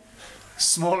 small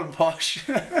and posh.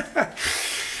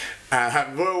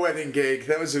 Royal wedding gig.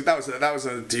 That was a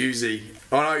doozy.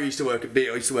 When I used to work at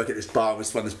Beer, I used to work at this bar. We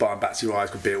run this bar in Battersea Rise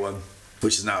called Beer One,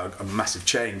 which is now a massive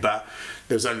chain, but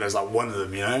there's like one of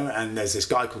them, you know. And there's this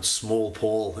guy called Small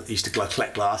Paul that used to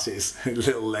collect glasses, a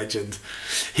little legend.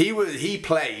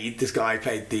 This guy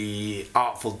played the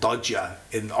Artful Dodger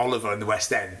in Oliver in the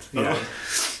West End, you know.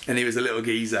 And he was a little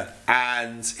geezer,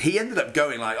 and he ended up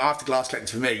going, after glass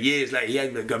collecting for me, years later, he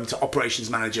ended up going to operations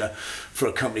manager for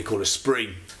a company called Esprit.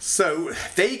 So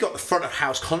they got the front of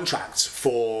house contracts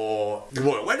for the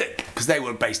royal wedding because they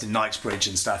were based in Knightsbridge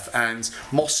and stuff. And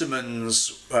Mosselman's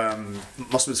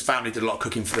family did a lot of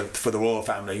cooking for the royal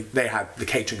family. They had the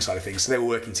catering side of things, so they were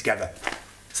working together.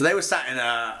 So they were sat in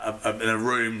a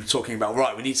room talking about,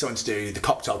 right, we need someone to do the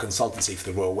cocktail consultancy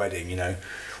for the royal wedding. You know,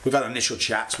 we've had initial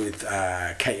chats with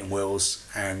Kate and Wills,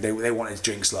 and they wanted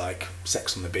drinks like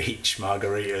Sex on the Beach,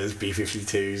 margaritas,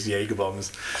 B-52s, Jaeger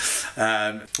bombs.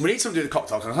 We need someone to do the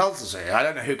cocktail consultancy. I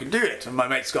don't know who can do it. And my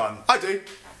mate's gone, I do.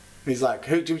 He's like,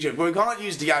 who do we do? Well, we can't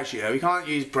use Diageo, we can't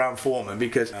use Brown Foreman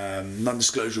because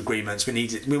non-disclosure agreements.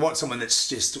 We want someone that's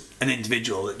just an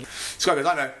individual. This guy goes,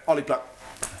 I know, Ollie Pluck.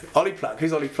 Ollie Pluck,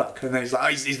 who's Ollie Pluck? And then he's like, oh,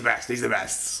 he's the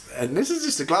best. And this is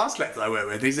just a glass collector I work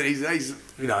with. He's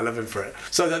you know, I love him for it.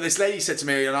 So this lady said to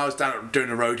me, and I was down doing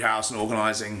a roadhouse and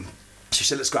organising, she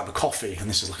said, let's grab a coffee. And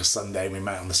this was like a Sunday, and we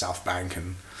met on the South Bank,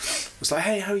 and I was like,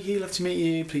 hey, how are you? Love to meet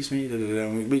you. Please meet you.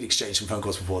 And we'd exchanged some phone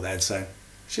calls before then, so...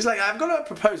 She's like, I've got a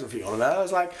proposal for you, Oliver. I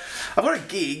was like, I've got a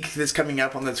gig that's coming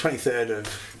up on the 23rd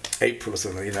of April or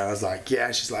something, you know. I was like, yeah.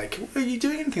 And she's like, are you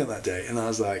doing anything on that day? And I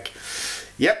was like,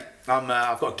 yep,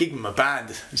 I've got a gig with my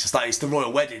band. It's just like, it's the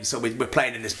royal wedding, so we're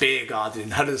playing in this beer garden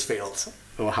in Huddersfield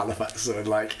or Halifax. So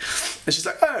like, and she's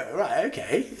like, oh, right,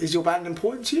 okay. Is your band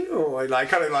important to you? Or like,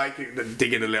 kind of like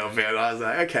digging a little bit. And I was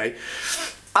like, okay.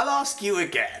 I'll ask you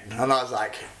again. And I was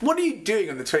like, what are you doing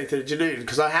on the 23rd of June?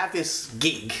 Because I have this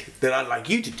gig that I'd like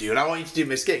you to do, and I want you to do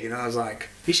this gig. And I was like,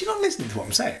 is she not listening to what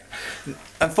I'm saying?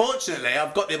 Unfortunately,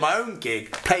 I've got my own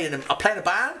gig, I'm playing a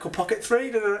band called Pocket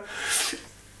 3.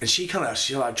 And she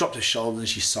like dropped her shoulders and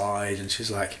she sighed, and she's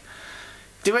like,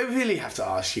 do I really have to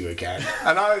ask you again?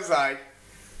 And I was like,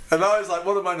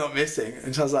 what am I not missing?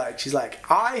 And she's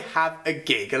like, I have a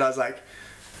gig. And I was like,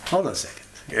 hold on a second.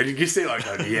 And you can see like,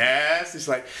 yes. It's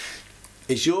like,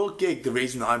 is your gig the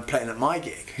reason that I'm playing at my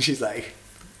gig? And she's like,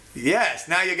 yes,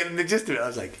 now you're getting the gist of it. I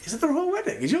was like, is it the royal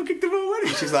wedding? Is your gig the royal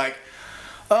wedding? She's like,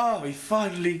 oh, we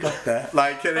finally got there.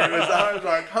 Like, and I was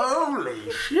like,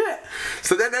 holy shit.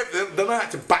 So then I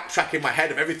had to backtrack in my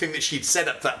head of everything that she'd said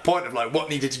up to that point of like what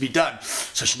needed to be done.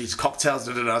 So she needs cocktails,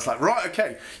 and I was like, right,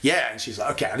 okay, yeah. And she's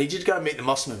like, okay, I need you to go and meet the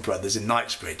Mosman brothers in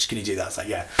Knightsbridge. Can you do that? I was like,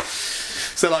 yeah.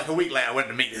 So like a week later, I went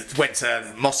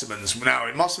to Mosman's. Now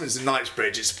in Mosman's in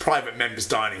Knightsbridge, it's a private members'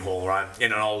 dining hall, right,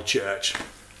 in an old church.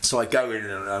 So I go in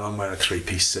and I'm wearing a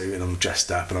three-piece suit and I'm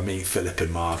dressed up, and I'm meeting Philip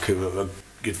and Mark, who are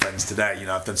good friends today. You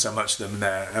know, I've done so much with them,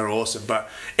 and they're awesome, but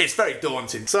it's very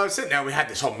daunting. So I was sitting there, we had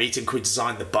this whole meeting, could we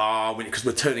design the bar, because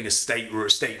we're turning a state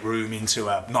room into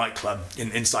a nightclub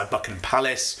inside Buckingham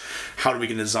Palace. How are we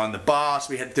going to design the bar? So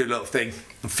we had to do a little thing,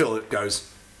 and Phil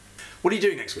goes, what are you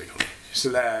doing next week? So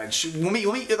we'll meet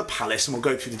you at the palace, and we'll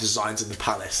go through the designs of the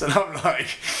palace. And I'm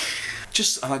like,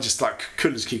 I just like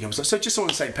cool as cucumbers. So just on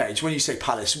the same page, when you say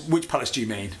palace, which palace do you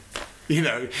mean? You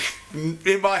know,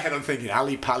 in my head I'm thinking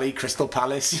Ali Pally, Crystal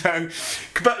Palace, you know.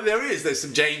 But there's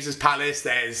St James's Palace,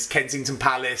 there's Kensington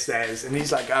Palace, and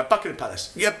he's like, Buckingham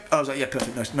Palace. Yep. I was like, yeah,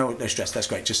 perfect, no stress, that's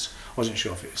great, just wasn't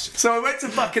sure if it was. So I went to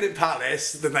Buckingham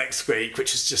Palace the next week,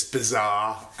 which is just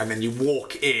bizarre, and then you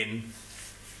walk in,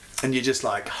 and you're just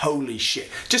like, holy shit.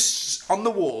 Just on the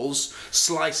walls,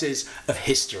 slices of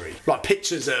history. Like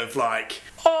pictures of like,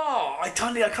 I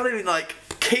can't even like,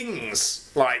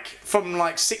 kings, like, from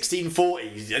like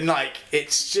 1640s. And like,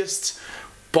 it's just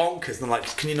bonkers. And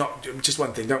like, can you not, just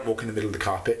one thing, don't walk in the middle of the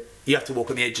carpet. You have to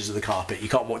walk on the edges of the carpet. You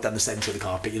can't walk down the centre of the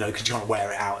carpet, you know, because you can't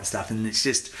wear it out and stuff. And it's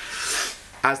just,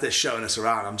 as they're showing us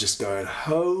around, I'm just going,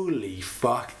 holy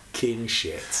fucking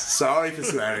shit. Sorry for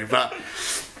swearing, but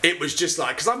it was just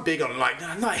like, because I'm big on like,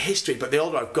 not history, but the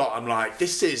older I've got, I'm like,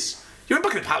 you're in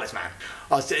Buckingham Palace, man.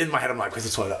 I was in my head, I'm like, where's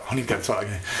the toilet? I need to go to the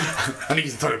toilet. I need to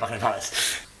use the toilet at Buckingham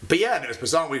Palace. But yeah, and it was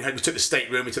bizarre. We took the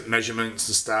state room, we took the measurements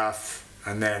and stuff,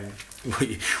 and then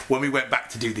when we went back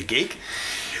to do the gig,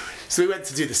 so we went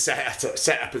to do the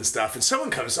setup and stuff, and someone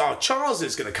comes, Charles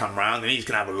is going to come round and he's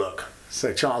going to have a look.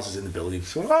 So Charles is in the building.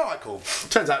 So, all right, cool.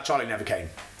 Turns out Charlie never came.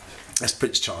 That's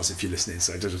Prince Charles, if you're listening,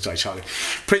 so don't say Charlie.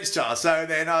 Prince Charles. So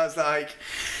then I was like,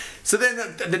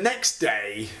 the next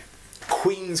day,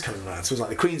 Queen's coming around. So it was like,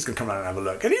 the Queen's going to come around and have a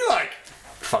look. And you're like,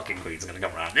 fucking Queen's going to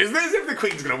come around. It's as if the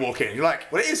Queen's going to walk in. You're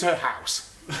like, well, it is her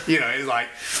house. You know, it's like,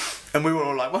 and we were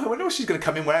all like, well, I wonder what she's going to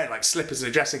come in wearing, like slippers and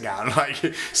a dressing gown, like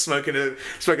smoking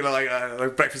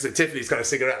like breakfast at Tiffany's kind of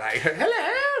cigarette, like,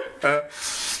 hello.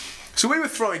 So we were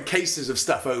throwing cases of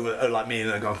stuff over, like me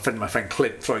and my friend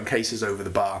Clint, throwing cases over the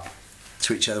bar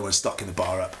to each other when stocking the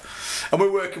bar up. And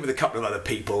we're working with a couple of other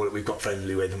people that we've got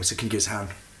friendly with, and we said, can you give us a hand?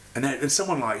 And then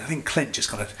someone like, I think Clint just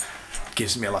kind of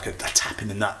gives me like a tap in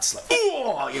the nuts, like,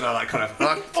 oh, you know, like kind of,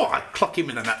 like, I clock him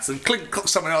in the nuts, and Clint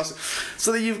clocks someone else.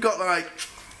 So then you've got like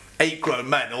 8 grown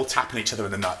men all tapping each other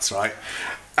in the nuts, right?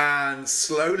 And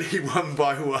slowly, one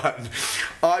by one,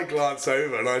 I glance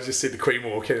over and I just see the Queen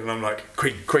walk in, and I'm like,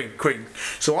 Queen, Queen, Queen.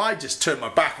 So I just turn my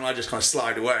back and I just kind of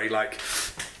slide away, like.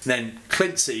 Then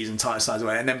Clint sees and slides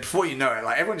away, and then before you know it,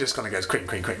 like everyone just kind of goes Queen,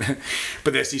 Queen, Queen.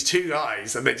 But there's these 2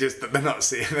 guys, and they're not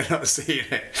seeing it,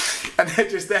 and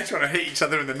they're trying to hit each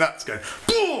other in the nuts, going,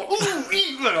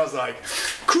 and I was like,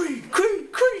 Queen, Queen,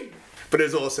 Queen. But it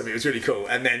was awesome. It was really cool.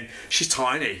 And then she's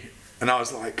tiny, and I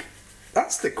was like,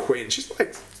 that's the Queen. She's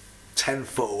like 10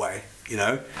 foot away, you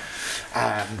know.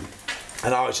 And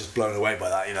I was just blown away by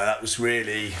that. You know, that was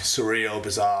really surreal,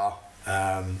 bizarre.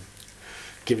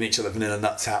 giving each other vanilla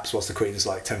nut taps whilst the Queen's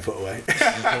like 10 foot away.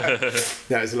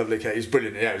 Yeah, it was a lovely occasion. It was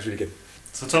brilliant. Yeah, it was really good.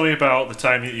 So tell me about the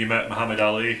time that you met Muhammad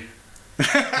Ali.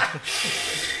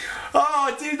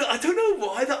 Oh, dude, I don't know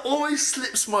why that always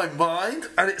slips my mind,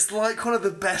 and it's like one of the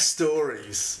best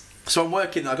stories. So I'm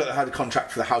working. I had a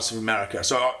contract for the House of America.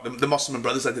 So the Mosman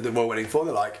brothers I did the royal wedding for.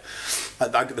 They're like,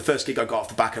 the first gig I got off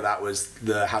the back of that was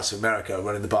the House of America,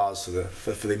 running the bars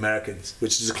for the Americans,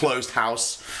 which is a closed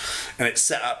house, and it's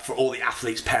set up for all the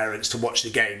athletes' parents to watch the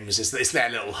games. It's their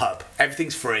little hub.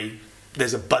 Everything's free.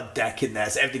 There's a bud deck in there,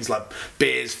 so everything's like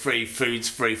beers free, food's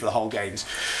free for the whole games.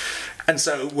 And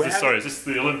so is this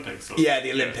the Olympics? Or? Yeah,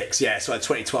 the Olympics. Yeah, so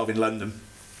 2012 in London.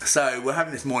 So we're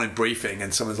having this morning briefing,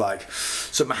 and someone's like,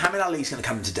 so Muhammad Ali's going to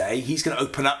come today. He's going to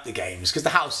open up the games, because the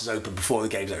house is open before the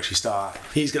games actually start.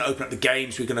 He's going to open up the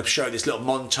games. We're going to show this little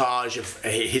montage of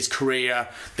his career.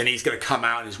 Then he's going to come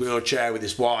out in his wheelchair with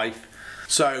his wife.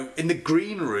 So in the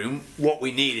green room, what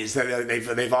we need is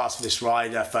they've asked for this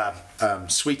rider for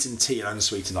sweetened tea and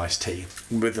unsweetened iced tea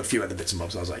with a few other bits and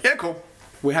bobs. I was like, yeah, cool.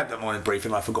 We had that morning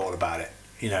briefing, and I forgot all about it.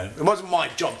 You know, it wasn't my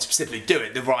job to specifically do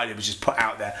it. The rider was just put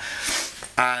out there.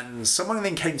 And someone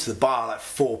then came to the bar like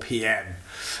 4 p.m.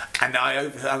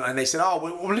 and they said,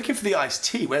 oh, we're looking for the iced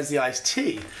tea. Where's the iced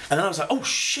tea? And then I was like, oh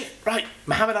shit, right,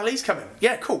 Muhammad Ali's coming.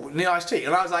 Yeah, cool, the iced tea.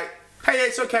 And I was like, hey,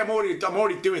 it's okay, I'm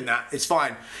already doing that. It's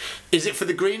fine. Is it for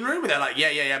the green room? And they're like,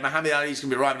 yeah. Muhammad Ali's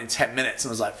gonna be arriving in 10 minutes. And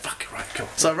I was like, fuck it, right, cool.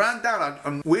 So I ran down,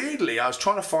 and weirdly, I was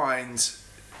trying to find.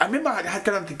 I remember I had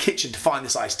gone into the kitchen to find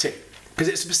this iced tea, because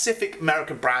it's a specific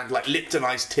American brand, like Lipton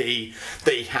iced tea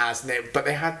that he has. But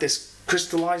they had this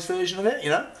crystallized version of it, you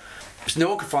know. So no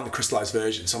one could find the crystallized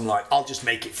version. So I'm like, I'll just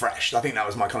make it fresh. I think that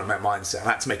was my kind of mindset.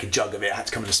 I had to make a jug of it. I had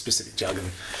to come in a specific jug.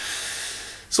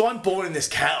 So I'm boiling this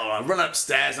kettle, I run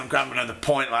upstairs, I'm grabbing another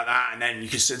point like that, and then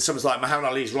someone's like, Muhammad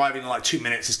Ali's arriving in like 2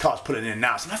 minutes, his car's pulling in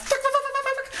now. So I'm like,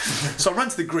 so I run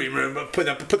to the green room, put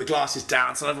the glasses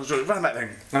down, so I run that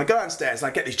thing, and I go downstairs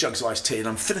and I get these jugs of iced tea, and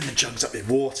I'm filling the jugs up with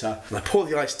water, and I pour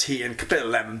the iced tea in, a bit of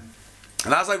lemon.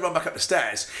 And as I run back up the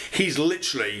stairs, he's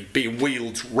literally being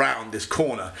wheeled round this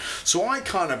corner. So I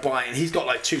kind of and he's got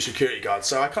like 2 security guards,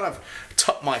 so I kind of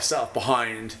tuck myself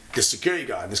behind the security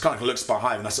guard, and this kind of looks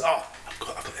behind him, and I said, oh,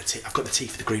 I've got the tea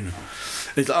for the green room.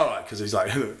 And he's like, all right, because he's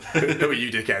like, who are you,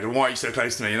 dickhead, and why are you so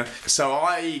close to me, you know? So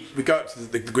we go up to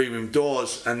the green room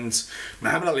doors, and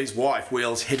Muhammad Ali's wife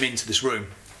wheels him into this room.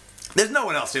 There's no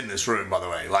one else in this room, by the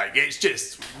way. Like, it's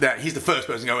just that he's the first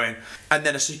person to go in. And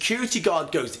then a security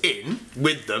guard goes in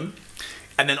with them,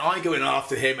 and then I go in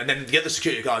after him, and then the other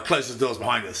security guard closes the doors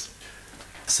behind us.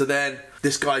 So then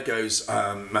this guy goes,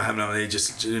 Muhammad Ali,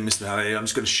 Mr. Ali, I'm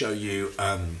just going to show you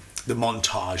the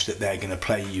montage that they're going to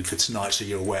play you for tonight, so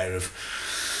you're aware of.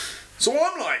 So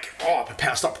I'm like,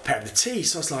 I start preparing the tea.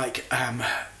 So I was like,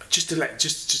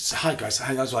 just hi guys.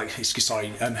 I was like, sorry,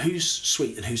 who's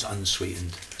sweet and who's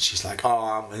unsweetened? She's like,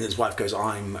 and his wife goes,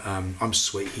 I'm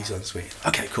sweet, he's unsweet.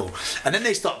 Okay, cool. And then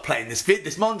they start playing this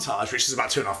montage, which is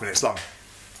about 2.5 minutes long.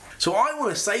 So I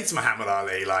want to say to Muhammad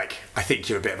Ali, like, I think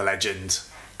you're a bit of a legend.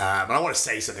 And I want to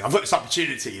say something. I've got this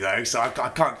opportunity though, so I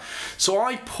can't. So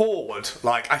I poured,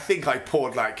 I had to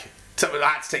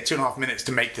take 2.5 minutes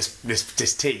to make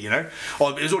this tea, you know?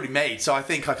 Or it was already made, so I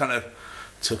think I kind of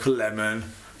took a lemon,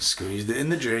 squeezed it in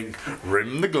the drink,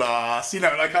 rimmed the glass, you know,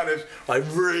 and I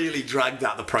really dragged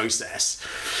out the process.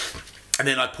 And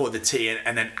then I poured the tea in,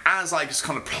 and then as I just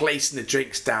kind of placing the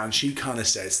drinks down, she kind of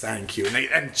says thank you,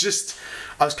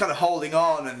 I was kind of holding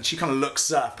on, and she kind of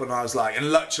looks up, and I was like,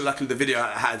 and luckily the video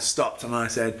had stopped, and I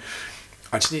said,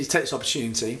 I just need to take this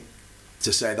opportunity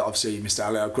to say that obviously, Mr.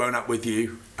 Ali, I've grown up with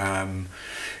you.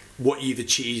 What you've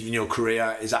achieved in your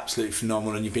career is absolutely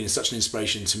phenomenal, and you've been such an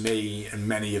inspiration to me and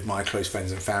many of my close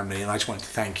friends and family, and I just wanted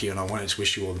to thank you, and I wanted to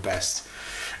wish you all the best.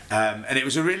 And it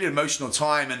was a really emotional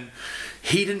time, and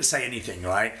he didn't say anything,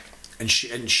 right? And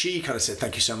she kind of said,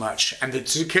 thank you so much. And the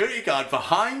security guard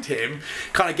behind him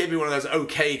kind of gave me one of those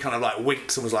okay kind of like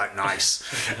winks and was like, nice.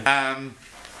 And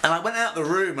I went out the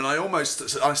room, and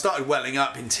I started welling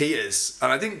up in tears.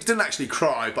 And I didn't actually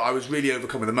cry, but I was really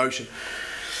overcome with emotion.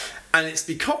 And it's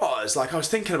because, I was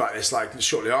thinking about this,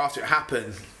 shortly after it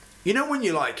happened. You know when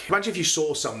you imagine if you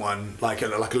saw someone, like a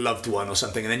loved one or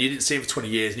something, and then you didn't see them for 20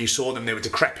 years, and you saw them, they were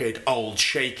decrepit, old,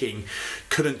 shaking,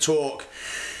 couldn't talk.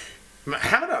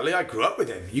 Muhammad Ali, I grew up with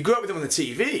him. You grew up with him on the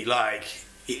TV.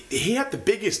 He had the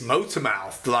biggest motor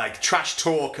mouth, trash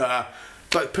talker,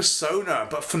 persona,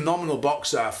 but phenomenal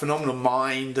boxer, phenomenal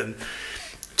mind. And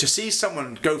to see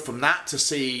someone go from that to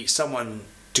see someone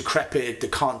decrepit,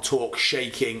 that can't talk,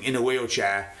 shaking, in a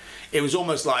wheelchair, it was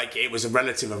almost like it was a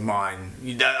relative of mine.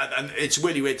 And it's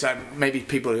really weird. Maybe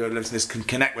people who are listening to this can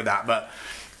connect with that, but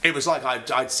it was like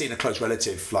I'd seen a close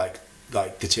relative like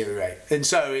deteriorate, and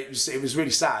so it was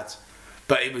really sad,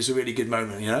 but it was a really good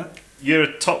moment, you know. You're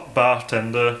a top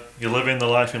bartender. You're living the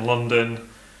life in London.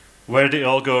 Where did it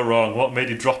all go wrong? What made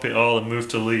you drop it all and move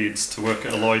to Leeds to work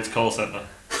at a Lloyd's call centre?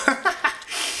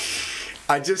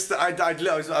 I was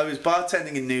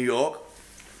bartending in New York.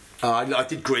 I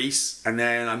did Greece, and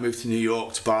then I moved to New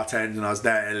York to bartend, and I was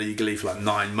there illegally for like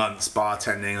 9 months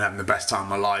bartending and having the best time of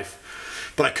my life.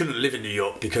 But I couldn't live in New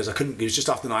York because I couldn't. It was just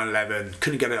after 9/11.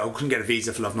 Couldn't get a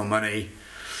visa for love nor money,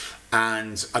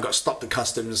 and I got stopped at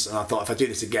customs. And I thought, if I do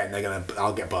this again,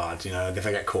 I'll get barred. You know, if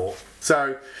I get caught.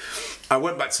 So I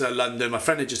went back to London. My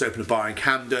friend had just opened a bar in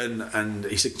Camden, and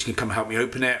he said, "You can come and help me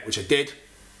open it," which I did.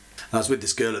 And I was with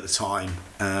this girl at the time.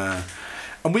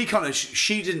 And we kind of,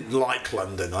 she didn't like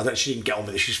London. She didn't get on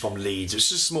with it. She's from Leeds. It's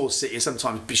just a small city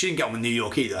sometimes, but she didn't get on with New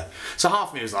York either. So half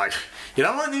of me was like, you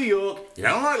don't like New York, you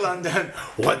don't like London,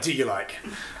 what do you like?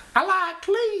 I like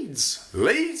Leeds.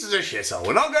 Leeds is a shithole.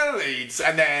 We're not going to Leeds.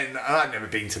 And I'd never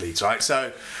been to Leeds, right?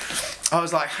 So I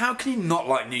was like, how can you not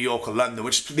like New York or London,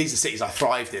 which these are cities I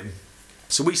thrived in?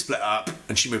 So we split up,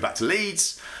 and she moved back to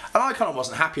Leeds. And I kind of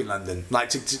wasn't happy in London. Like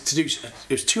to do, it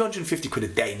was 250 quid a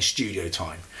day in studio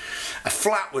time. A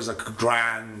flat was like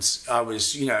 $1,000. I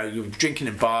was, you were drinking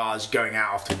in bars, going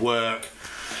out after work.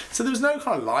 So there was no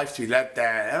kind of life to be led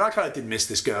there. And I kind of did miss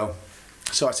this girl.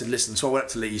 So I said, listen. So I went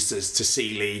up to Leeds to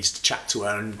see Leeds, to chat to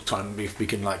her, and try and if we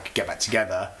can like get back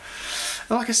together.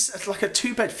 And like a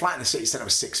 2-bed flat in the city centre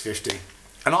was $650.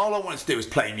 And all I wanted to do was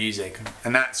play music.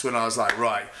 And that's when I was like,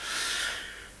 right.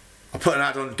 I put an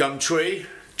ad on Gumtree.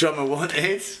 Drummer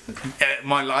wanted,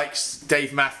 my likes,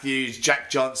 Dave Matthews, Jack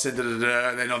Johnson, and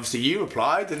then obviously you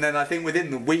replied, and then I think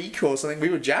within the week or something we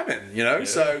were jamming, Yeah.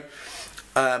 So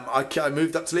I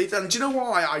moved up to Leeds, and do you know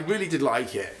why? I really did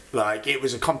like it. Like, it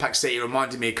was a compact city, it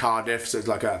reminded me of Cardiff, so it's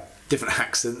like a different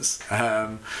accents.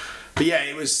 But yeah,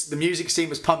 it was, the music scene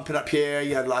was pumping up here.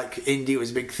 You had like India was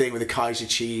a big thing with the Kaiser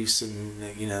Chiefs and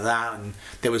that, and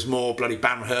there was more bloody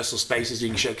band rehearsal spaces you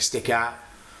can shake a stick at.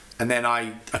 And then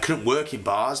I couldn't work in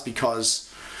bars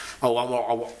because I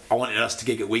wanted us to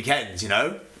gig at weekends, and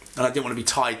I didn't want to be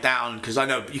tied down because I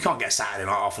know you can't get Saturday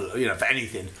night off, for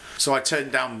anything. So I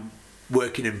turned down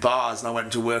working in bars, and I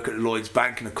went to work at Lloyd's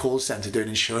Bank in a call centre doing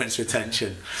insurance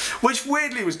retention, which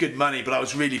weirdly was good money, but I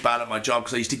was really bad at my job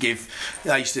because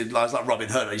I was like Robin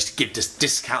Hood. I used to give this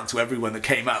discount to everyone that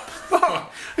came up. Oh,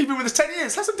 you've been with us 10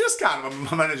 years, have some discount.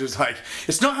 My manager was like,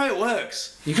 it's not how it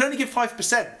works. You can only give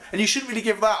 5%, and you shouldn't really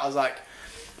give that. I was like,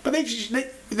 but the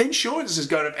insurance is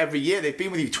going up every year. They've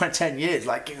been with you 10 years.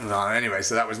 Anyway,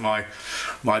 so that was my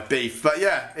beef. But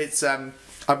yeah, it's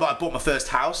I bought my first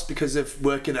house because of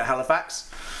working at Halifax.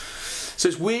 So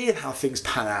it's weird how things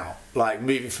pan out. Like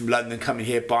moving from London, coming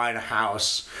here, buying a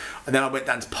house, and then I went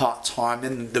down to part-time.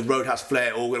 Then the Roadhouse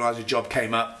Flair organiser job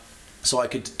came up, so I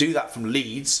could do that from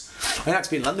Leeds. I had to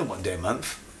be in London one day a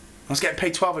month. I was getting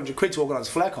paid 1,200 quid to organise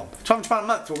a Flair comp. £1,200 a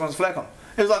month to organise a Flair comp.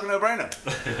 It was like a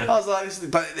no-brainer. I was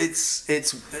like, but it's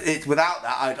without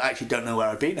that, I actually don't know where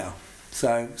I'd be now.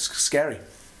 So it's scary.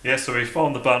 Yeah, so we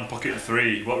formed the band Bucket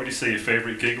 3. What would you say your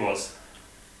favourite gig was?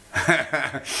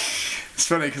 It's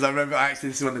funny because I remember, actually,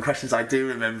 this is one of the questions I do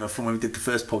remember from when we did the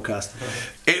first podcast.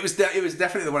 It was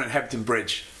definitely the one in Hebden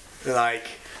Bridge,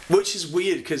 which is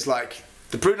weird because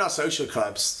the Brunel social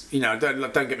clubs,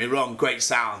 don't get me wrong, great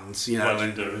sounds,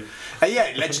 legendary.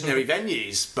 Legendary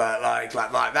venues, but like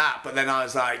that. But then I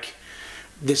was like,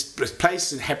 this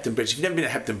place in Hebden Bridge. If you've never been to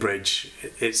Hebden Bridge,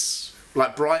 it's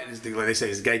like Brighton is like they say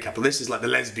is a gay capital. This is like the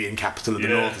lesbian capital of the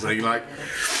north. Or something.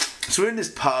 So we're in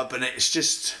this pub, and it's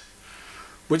just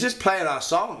we're just playing our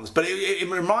songs. But it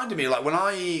reminded me when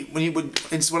I used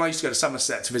to go to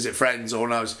Somerset to visit friends, or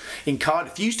when I was in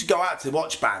Cardiff, you used to go out to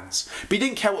watch bands, but you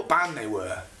didn't care what band they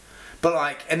were.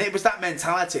 But and it was that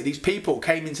mentality. These people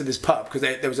came into this pub because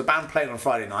there was a band playing on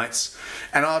Friday nights,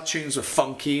 and our tunes were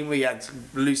funky. And we had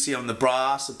Lucy on the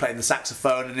brass and playing the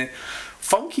saxophone, and then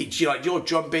funky, your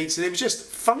drum beats, and it was just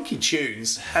funky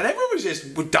tunes. And everyone was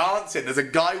just dancing. There's a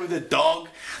guy with a dog.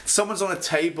 Someone's on a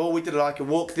table. We did a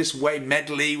Walk This Way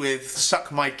medley with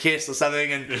Suck My Kiss or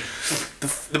something, and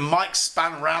the mic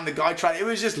span around the guy trying. It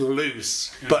was just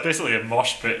loose. It was basically a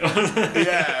mosh pit.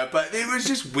 Yeah, but it was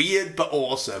just weird but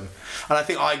awesome. And I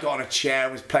think I got on a chair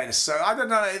and was playing a song. I don't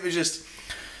know. It was just.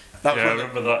 I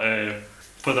remember that.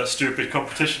 For that stupid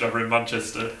competition over in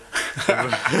Manchester, we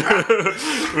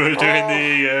were doing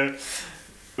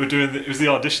it was the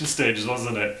audition stages,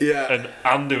 wasn't it? Yeah. And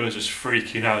Andy was just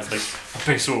freaking out. It's like,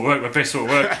 my bass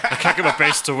won't work. I can't get my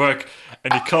bass to work.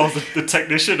 And he calls the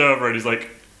technician over, and he's like,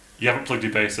 you haven't plugged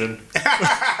your bass in.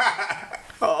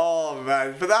 Oh, Oh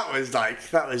man, but that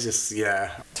was just,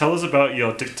 yeah. Tell us about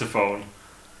your dictaphone.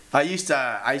 I used to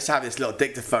have this little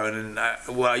dictaphone, and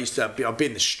I'd be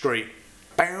in the street,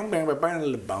 or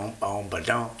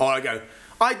I go,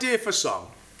 idea for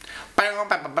song,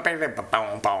 and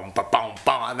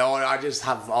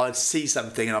I'd see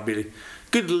something and I'd be like,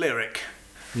 good lyric,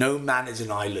 no man is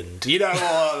an island, you know,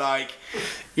 or like,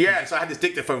 yeah. So I had this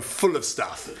dictaphone full of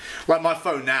stuff, like my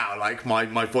phone now, like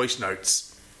my voice notes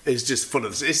is just full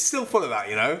of, it's still full of that,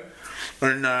 you know.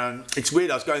 And it's weird,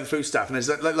 I was going through stuff and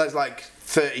there's like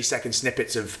 30-second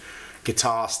snippets of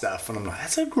guitar stuff, and I'm like,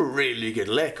 that's a really good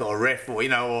lick or riff, or, you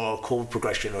know, or chord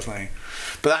progression or something.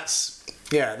 But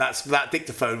that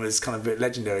dictaphone was kind of a bit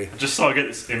legendary. I just saw, I get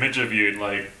this image of you in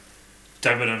like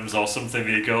Debenhams or something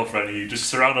with your girlfriend, and you're just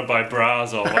surrounded by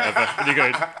bras or whatever, and you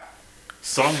go,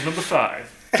 song number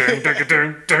 5. Ding, ding,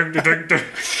 ding, ding, ding, ding.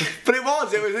 But it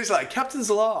was like Captain's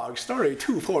Log, story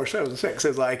 2476. It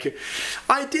was like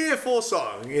idea for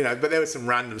song, you know, but there was some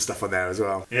random stuff on there as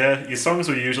well. Yeah, your songs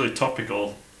were usually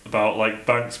topical, about like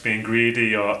banks being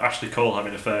greedy or Ashley Cole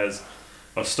having affairs,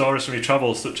 or stories from your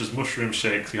travels such as mushroom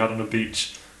shakes you had on the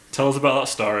beach. Tell us about that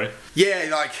story. Yeah,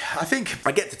 like, I think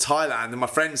I get to Thailand and my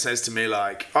friend says to me,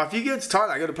 like, oh, if you go to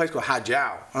Thailand, go to a place called Ha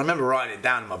Jiao. And I remember writing it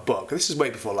down in my book. This is way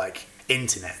before, like,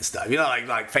 internet and stuff, you know,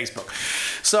 like Facebook.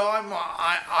 So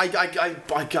I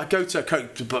go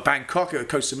to Bangkok, I go to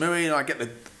Koh Samui, and I get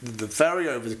the ferry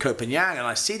over to Koh Phangan, and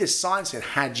I see this sign saying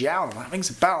Ha Jiao, and I'm like, rings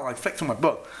a bell, and I flick through my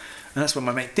book. And that's when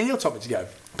my mate Neil told me to go.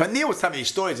 But Neil was telling me these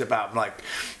stories about, like,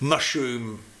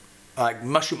 mushroom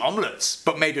omelettes,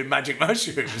 but made with magic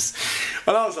mushrooms.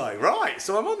 And I was like, right.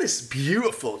 So I'm on this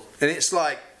beautiful, and it's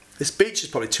like, this beach is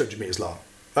probably 200 metres long.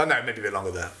 Oh no, maybe a bit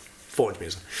longer than that. 400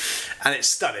 metres. And it's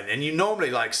stunning. And you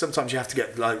normally, like, sometimes you have to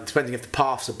get, like, depending if the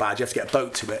paths are bad, you have to get a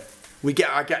boat to it.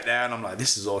 I get there and I'm like,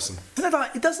 this is awesome. And then,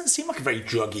 like, it doesn't seem like a very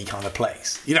druggy kind of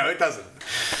place. You know, it doesn't.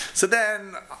 So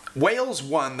then Wales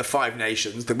won the Five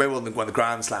Nations. Wales won the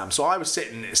Grand Slam. So I was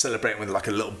sitting celebrating with like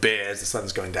a little beer as the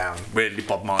sun's going down. Weirdly,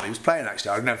 Bob Marley was playing,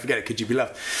 actually. I'll never forget it. Could You Be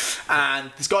Loved?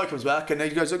 And this guy comes back and the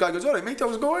guy goes, oh, mate,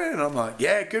 how's it going? And I'm like,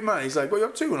 yeah, good, man. He's like, what are you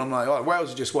up to? And I'm like, oh, Wales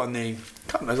have just won the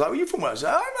cup. And I was like, well, you from Wales? Oh,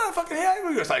 no, fucking yeah.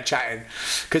 We were like chatting.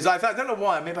 Because I don't know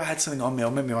why. Maybe I had something on me, or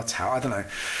maybe my towel. I don't know.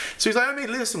 So he's like, oh, mate,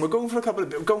 listen, we're going for a couple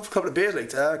of beers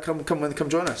later. Come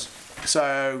join us.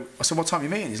 So I said, what time are you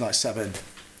meeting? He's like 7.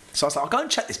 So I was like, I'll go and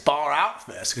check this bar out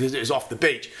first because it was off the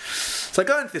beach. So I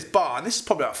go into this bar, and this is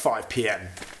probably about 5 p.m.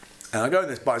 And I go in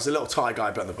this bar, there's a little Thai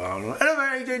guy behind the bar. And I'm like, hello, mate,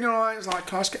 how you doing? You all right? He's like,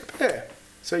 can I just get a beer?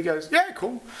 So he goes, yeah,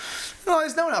 cool. No,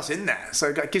 there's no one else in there.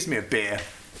 So he gives me a beer.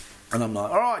 And I'm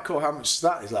like, all right, cool, how much is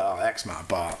that? He's like, oh, X amount of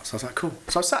bar. So I was like, cool.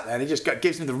 So I sat there, and he just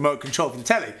gives me the remote control for the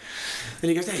telly. And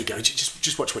he goes, there you go,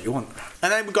 just watch what you want.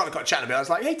 And then we got chatting a bit. I was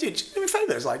like, hey, dude, do me a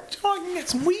favour. I was like, I can get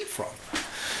some weed from.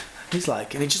 He's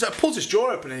like, and he just pulls his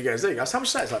drawer open and he goes, there you go. So how much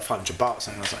is that? It's like 500 baht.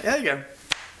 And I was like, yeah, there you go.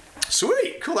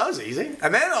 Sweet, cool, that was easy.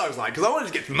 And then I was like, because I wanted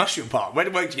to get to the mushroom part. Where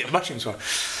did you get the mushrooms from?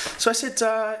 So I said,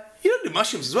 you don't do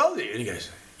mushrooms as well, do you? And he goes,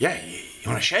 yeah, you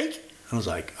want a shake? And I was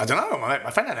like, I don't know, my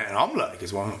friend had an omelette. He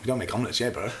goes, well, we don't make omelettes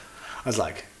here, bro. I was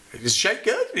like, is shake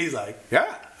good? And he's like,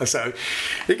 yeah. So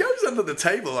he goes under the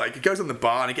table, like, he goes on the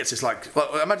bar and he gets this, like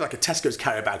imagine like a Tesco's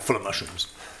carrier bag full of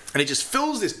mushrooms. And he just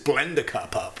fills this blender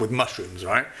cup up with mushrooms,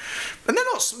 right? And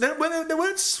they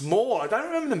weren't small. I don't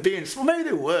remember them being small. Maybe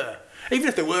they were. Even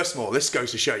if they were small, this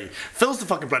goes to show you. Fills the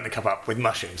fucking blender cup up with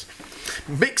mushrooms.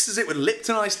 Mixes it with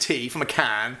Lipton iced tea from a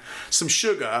can, some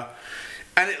sugar,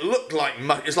 and it looked like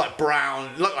it's like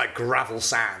brown, it looked like gravel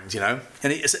sand, you know.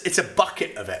 And it's a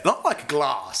bucket of it, not like a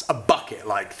glass, a bucket,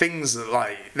 like things that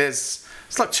like it's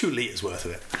like 2 litres worth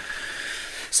of it.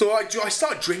 So I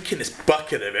started drinking this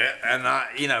bucket of it,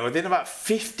 and within about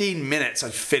 15 minutes I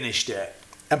finished it.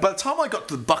 And by the time I got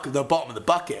to the bottom of the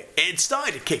bucket, it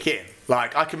started to kick in.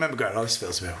 Like, I can remember going, oh, this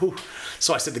feels a bit, whew.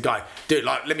 So I said to the guy, dude,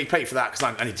 like, let me pay for that, because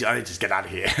I need to just get out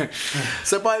of here.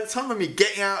 So by the time of me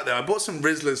getting out there, I bought some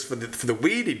Rizzlers for the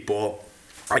weed he'd bought.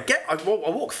 I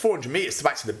walk 400 metres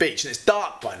back to the beach, and it's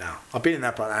dark by now. I've been in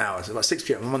there for an hour. It's about 6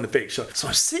 p.m. I'm on the beach. So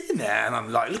I'm sitting there, and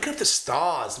I'm like, looking at the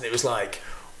stars, and it was like,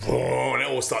 whoa, and it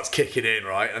all starts kicking in,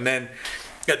 right? And then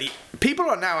the people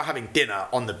are now having dinner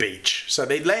on the beach. So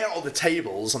they lay out all the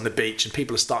tables on the beach, and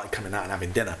people are starting coming out and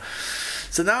having dinner.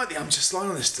 So now I'm just lying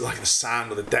on this, like, the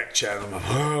sand or the deck chair, and I'm like,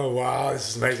 oh, wow, this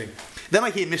is amazing. Then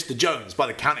I hear Mr. Jones by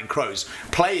the Counting Crows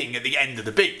playing at the end of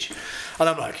the beach. And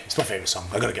I'm like, it's my favourite song,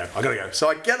 I gotta go. So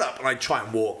I get up and I try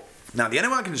and walk. Now, the only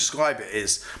way I can describe it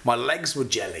is my legs were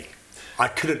jelly. I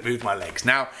couldn't move my legs.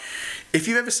 Now, if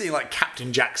you've ever seen, like,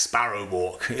 Captain Jack Sparrow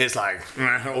walk, it's like,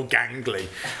 all gangly.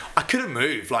 I couldn't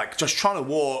move, like, just trying to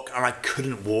walk, and I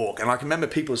couldn't walk. And I can remember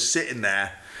people sitting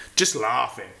there just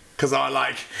laughing. Because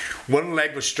one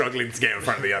leg was struggling to get in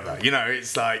front of the other. You know,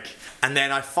 it's like... And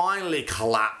then I finally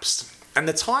collapsed. And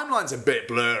the timeline's a bit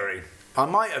blurry.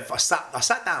 I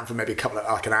sat down for maybe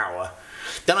an hour.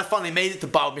 Then I finally made it to the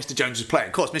bar Mr. Jones was playing.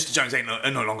 Of course, Mr. Jones ain't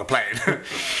no longer playing.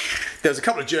 There was a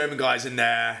couple of German guys in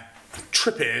there,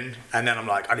 tripping, and then I'm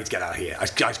like, I need to get out of here. I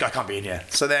can't be in here.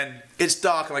 So then it's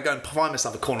dark, and I go and find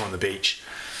myself a corner on the beach.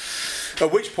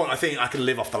 At which point I think I can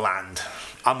live off the land.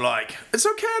 I'm like, it's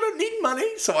okay, I don't need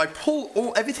money. So I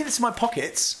pull everything that's in my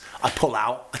pockets, I pull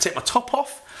out, I take my top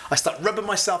off, I start rubbing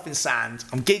myself in sand,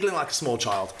 I'm giggling like a small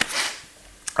child.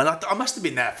 And I must have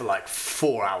been there for like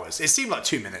 4 hours. It seemed like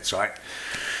 2 minutes, right?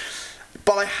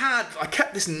 But I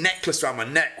kept this necklace around my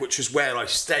neck, which was where I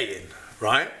stay in,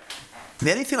 right? The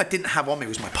only thing I didn't have on me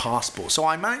was my passport. So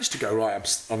I managed to go,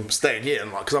 right, I'm staying here.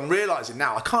 Because I'm realising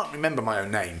now, I can't remember my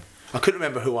own name. I couldn't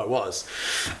remember who I was.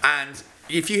 And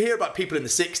if you hear about people in the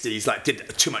 60s, like, did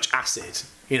too much acid,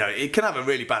 you know, it can have a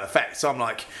really bad effect. So I'm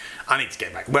like, I need to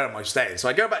get back. Where am I staying? So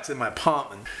I go back to my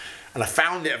apartment. And I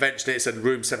found it eventually. It said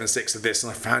room 76 of this.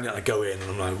 And I found it and I go in and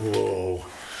I'm like, whoa.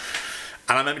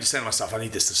 And I remember just saying to myself, I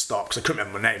need this to stop because I couldn't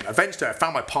remember my name. Eventually I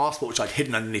found my passport, which I'd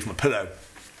hidden underneath my pillow.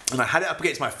 And I had it up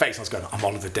against my face. And I was going, I'm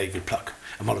Oliver David Pluck.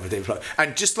 I'm Oliver David Pluck.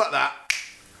 And just like that,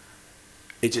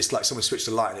 it just like someone switched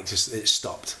the light and it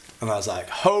stopped. And I was like,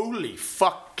 holy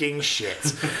fucking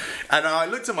shit. And I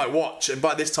looked at my watch. And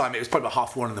by this time it was probably about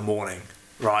 1:30 in the morning.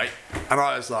 Right? And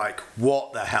I was like,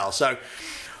 what the hell? So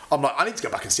I'm like, I need to go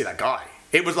back and see that guy.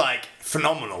 It was like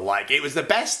phenomenal. Like, it was the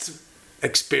best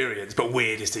experience, but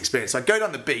weirdest experience. So I go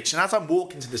down the beach, and as I'm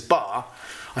walking to this bar,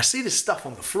 I see this stuff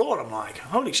on the floor, and I'm like,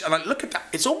 holy shit. And I look at that,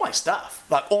 it's all my stuff.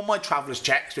 Like, all my traveller's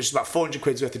checks, which is about 400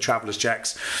 quid's worth of traveller's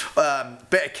checks,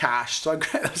 bit of cash. So I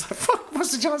was like, fuck,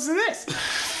 what's the chance of this?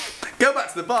 Go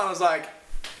back to the bar, and I was like,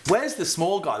 where's the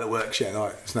small guy that works here? No,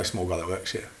 there's no small guy that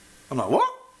works here. I'm like,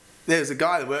 what? There's a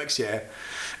guy that works here.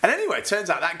 And anyway, it turns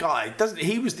out that guy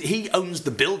he owns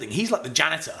the building. He's like the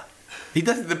janitor.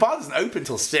 The bar doesn't open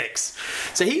till 6.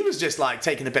 So he was just like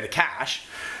taking a bit of cash.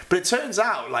 But it turns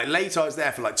out, like, later I was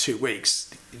there for like 2 weeks.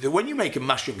 When you make a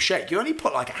mushroom shake, you only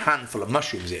put like a handful of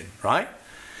mushrooms in, right?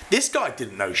 This guy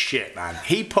didn't know shit, man.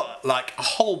 He put like a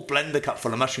whole blender cup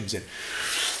full of mushrooms in.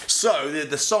 So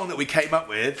the song that we came up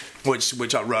with,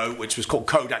 which I wrote, which was called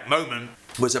Kodak Moment,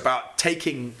 was about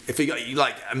taking, if you got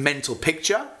like a mental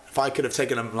picture, if I could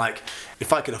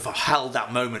have held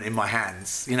that moment in my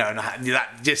hands, you know, and that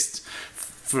just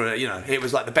for, you know, it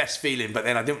was like the best feeling. But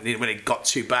then I didn't when it got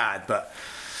too bad. But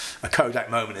a Kodak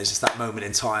moment is just that moment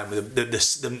in time.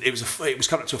 It was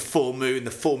coming up to a full moon.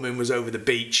 The full moon was over the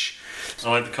beach.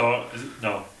 I like the car.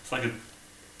 It's like a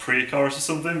pre-chorus or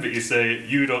something, but you say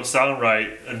you don't sound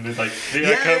right, and it's like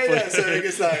yeah. So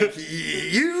it's like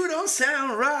you don't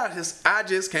sound right. I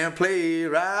just can't play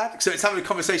right. So it's having a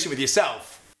conversation with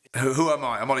yourself. Who am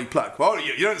I? I'm Ollie Pluck. Well,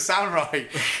 you don't sound right.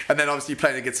 And then obviously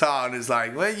playing the guitar, and it's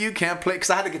like, well, you can't play, because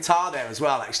I had a guitar there as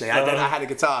well. Actually, I had a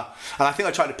guitar, and I think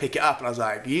I tried to pick it up, and I was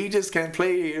like, you just can't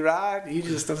play right. You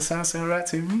just don't sound so right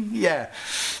to me. Yeah.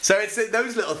 So it's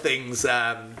those little things,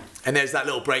 and there's that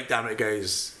little breakdown where it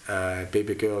goes,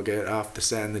 baby girl, get off the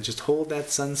sand and just hold that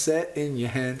sunset in your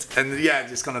hand. And yeah,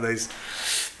 just kind of those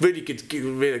really good,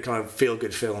 really kind of feel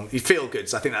good film. You feel good,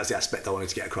 so I think that's the aspect I wanted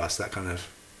to get across. That kind of.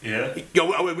 Yeah.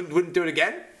 I wouldn't do it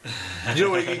again. You know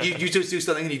what? You just do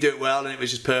something and you do it well, and it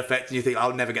was just perfect, and you think,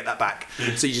 I'll never get that back.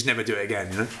 So you just never do it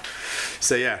again, you know?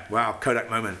 So yeah, wow, Kodak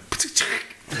moment.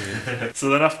 So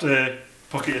then after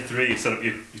Pocket of 3, you set up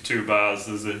your 2 bars.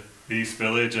 There's the East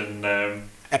Village and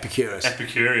Epicurus,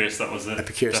 that was it.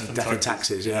 Epicurus and Death and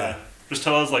Taxes, yeah. Just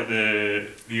tell us like the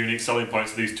unique selling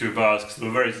points of these 2 bars, because they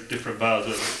were very different bars,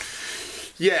 weren't they?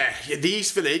 Yeah, the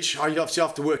East Village, I obviously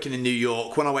after working in New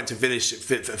York, when I went to visit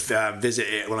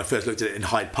it, when I first looked at it in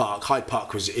Hyde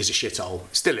Park is a shithole.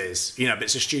 Still is, you know, but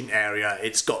it's a student area.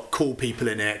 It's got cool people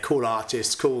in it, cool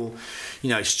artists, cool, you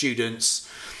know, students.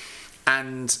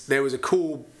 And there was a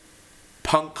cool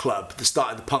punk club that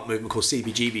started the punk movement called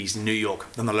CBGB's in New York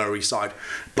on the Lower East Side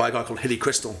by a guy called Hilly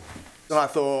Crystal. And I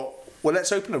thought, well,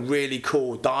 let's open a really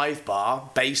cool dive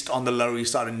bar based on the Lower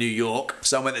East Side of New York,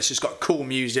 somewhere that's just got cool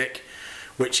music,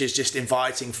 which is just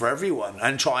inviting for everyone,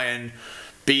 and try and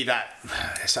be that,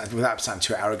 without sounding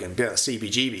too arrogant, be that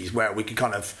CBGBs where we can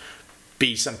kind of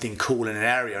be something cool in an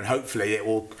area, and hopefully it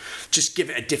will just give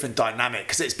it a different dynamic,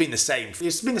 because it's been the same.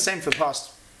 It's been the same for the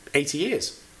past 80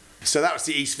 years. So that was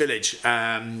the East Village,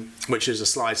 which is a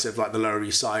slice of like the Lower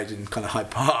East Side and kind of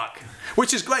Hyde Park,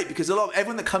 which is great because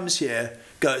everyone that comes here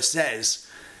says,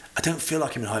 I don't feel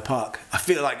like I'm in Hyde Park. I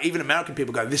feel like, even American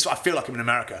people go, I feel like I'm in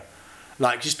America.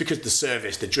 Like, just because of the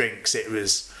service, the drinks, it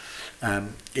was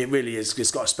It really is.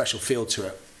 It's got a special feel to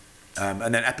it.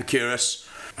 And then Epicurus,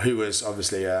 who was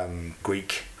obviously a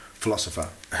Greek philosopher,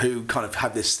 who kind of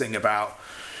had this thing about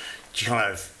you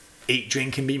kind of eat,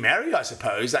 drink, and be merry, I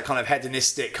suppose. That kind of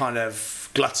hedonistic, kind of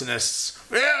gluttonous,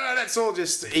 yeah, let's all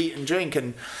just eat and drink.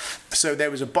 And so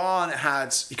there was a bar and it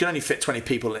had, you can only fit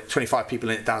 25 people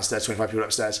in it downstairs, 25 people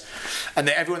upstairs. And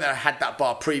then everyone that had that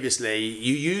bar previously,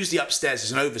 you use the upstairs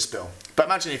as an overspill. But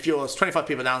imagine if you're 25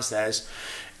 people downstairs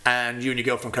and you and your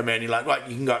girlfriend come in and you're like, right,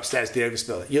 you can go upstairs to the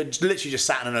overspill. You're literally just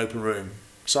sat in an open room.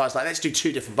 So I was like, let's do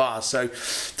 2 different bars. So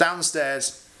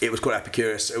downstairs, it was called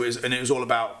Epicurus. It was all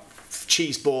about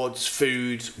cheese boards,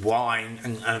 food, wine,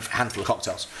 and a handful of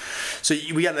cocktails. So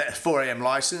we had a 4 a.m.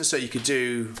 license, so you could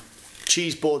do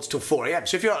cheese boards till 4 a.m.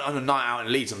 So if you're on a night out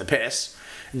in Leeds on the piss,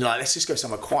 and you're like, let's just go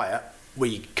somewhere quiet,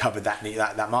 we covered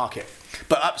that market.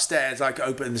 But upstairs, I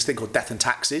opened this thing called Death and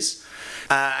Taxes,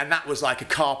 and that was like a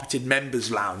carpeted members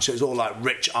lounge. So it was all like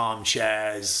rich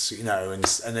armchairs, you know,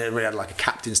 and we had like a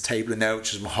captain's table in there,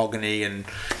 which was mahogany, and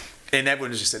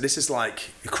everyone just said, this is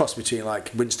like a cross between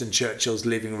like Winston Churchill's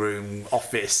living room,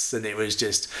 office, and it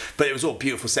was all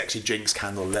beautiful, sexy drinks,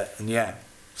 candlelit, and yeah.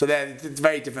 So they're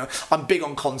very different. I'm big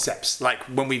on concepts. Like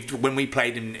when we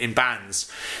played in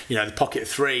bands, you know, the Pocket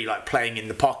 3, like playing in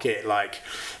the pocket, like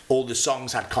all the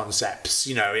songs had concepts.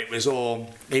 You know, it was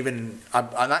all and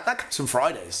that comes from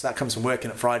Fridays. That comes from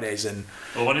working at Fridays. And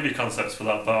well, one of your concepts for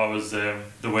that bar was the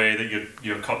way that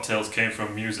your cocktails came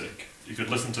from music. You could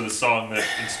listen to the song that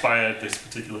inspired this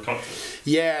particular cocktail.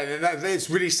 Yeah, it's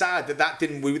really sad that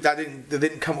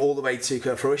didn't come all the way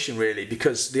to fruition, really,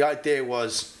 because the idea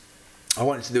was I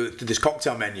wanted to do this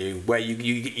cocktail menu where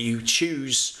you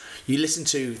choose, you listen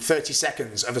to 30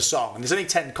 seconds of a song, and there's only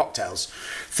 10 cocktails,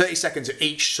 30 seconds of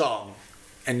each song,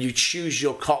 and you choose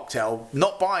your cocktail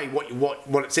not by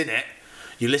what's in it.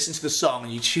 You listen to the song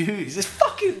and you choose. It's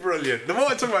fucking brilliant. The more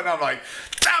I talk about it now, I'm like,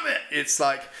 damn it! It's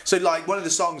like, so like one of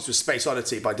the songs was Space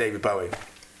Oddity by David Bowie,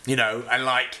 you know, and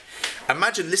like,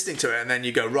 imagine listening to it and then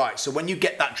you go, right, so when you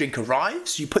get that drink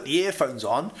arrives, you put the earphones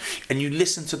on and you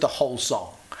listen to the whole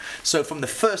song. So from the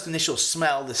first initial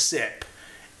smell, the sip,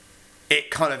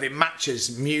 it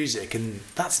matches music, and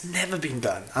that's never been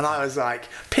done. And I was like,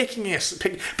 but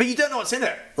you don't know what's in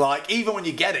it. Like, even when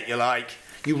you get it, you're like,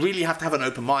 you really have to have an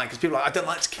open mind, because people are like, I don't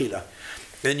like tequila. And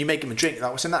then you make them a drink,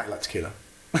 like, what's in that? You like tequila?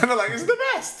 And they're like, it's the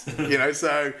best, you know.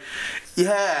 So,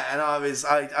 yeah. And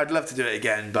I'd love to do it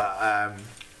again, but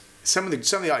some of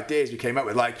the ideas we came up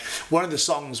with, like one of the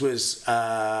songs was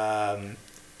No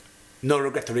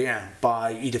Regrette Rien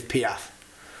by Edith Piaf.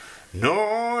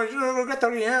 No, je ne regrette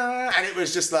rien, and it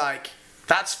was just like,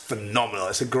 that's phenomenal.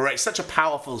 It's such a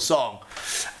powerful song,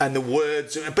 and the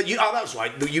words. But that was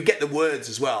right. You get the words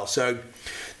as well. So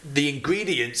the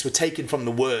ingredients were taken from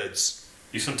the words.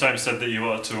 You sometimes said that you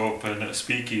wanted to open a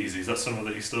speakeasy. Is that something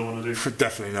that you still want to do?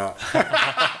 Definitely not.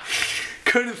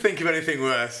 Couldn't think of anything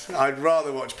worse. I'd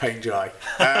rather watch paint dry.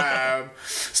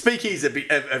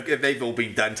 Speakeasies, they've all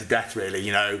been done to death, really,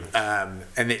 you know.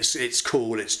 And it's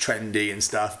cool, it's trendy and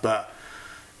stuff, but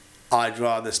I'd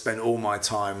rather spend all my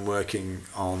time working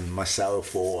on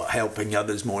myself or helping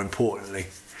others, more importantly.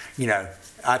 You know,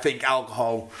 I think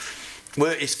alcohol...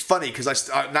 Well, it's funny because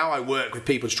now I work with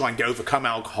people to try and overcome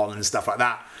alcohol and stuff like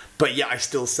that, but yet I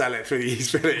still sell it through the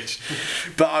East Village.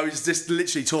 But I was just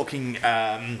literally talking,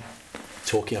 I was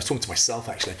talking to myself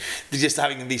actually, just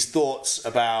having these thoughts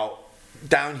about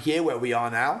down here where we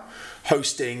are now,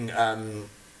 hosting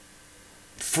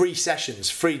free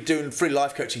sessions, doing free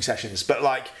life coaching sessions, but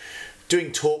like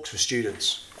doing talks with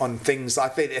students on things. I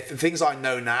think the things I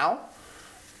know now,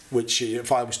 which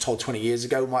if I was told 20 years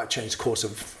ago, might have changed the course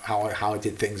of how I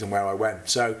did things and where I went.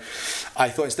 So I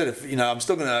thought, instead of, you know, I'm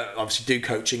still going to obviously do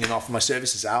coaching and offer my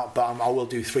services out, but I will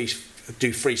do free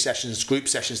sessions, group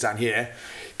sessions down here,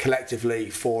 collectively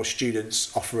for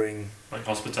students offering... Like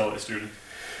hospitality students?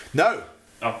 No.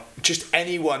 Oh. Just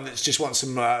anyone that just wants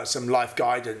some life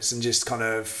guidance and just kind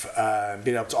of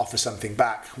being able to offer something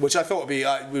back, which I thought would be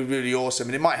really awesome.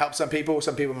 And it might help some people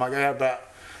might go, yeah, but...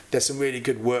 There's some really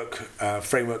good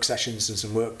framework sessions and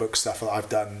some workbook stuff that I've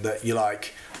done that you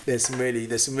like. There's some really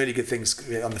good things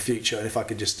on the future, and if I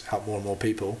could just help more and more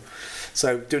people.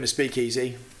 So doing a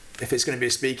speakeasy. If it's going to be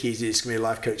a speakeasy, it's going to be a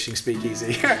life coaching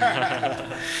speakeasy.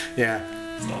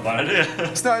 Yeah. It's not a bad idea.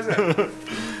 It's not, is it?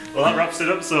 Well, that wraps it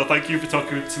up. So thank you for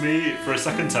talking to me for a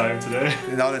second time today.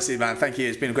 Honestly, man, thank you.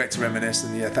 It's been great to reminisce,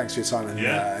 and yeah, thanks for your time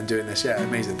and doing this. Yeah,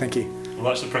 amazing. Thank you. We'll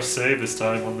actually press save this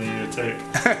time on the tape.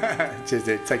 Cheers,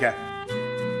 dude. Take care.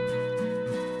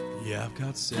 Yeah, I've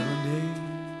got 7 days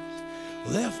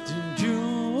left in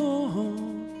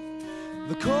June.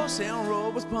 The Corsair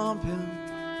road was pumping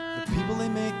The people, they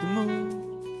make the move.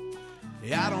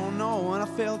 Yeah, I don't know, and I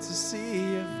failed to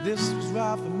see if this was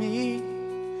right for me.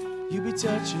 You be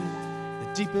touching the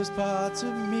deepest parts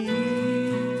of me.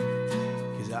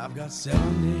 'Cause I've got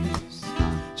 7 days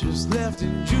just left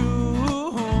in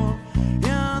June.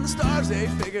 Yeah, and the stars, they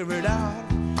figure it out,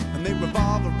 and they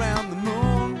revolve around the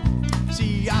moon.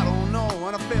 See, I don't know,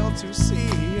 and I failed to see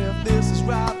if this is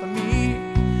right for me.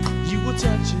 You were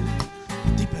touching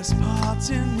the deepest parts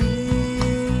in me.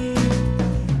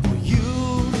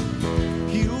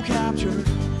 You captured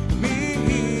me,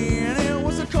 and it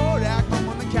was a Kodak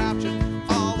moment that captured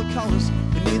all the colors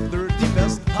beneath the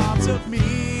deepest parts of me.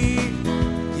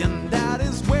 And that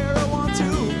is where I want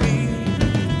to be,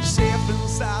 safe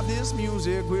inside this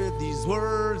music with these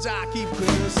words I keep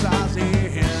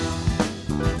criticizing.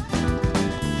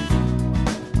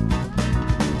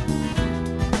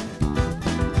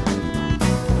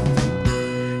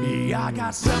 I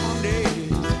got 7 days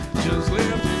just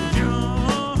left in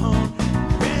June.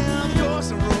 And of course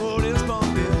the road is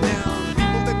bumpy down.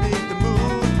 People, they make the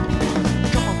move.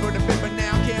 Come on, pretty baby,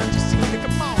 now can't you see me?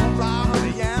 Come on, fly,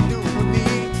 honey, and do with me.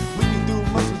 We can do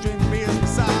muscle drink beers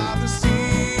beside the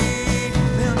sea.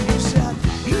 Then you said,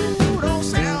 you don't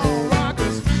sound right,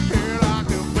 'cause you like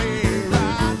to play it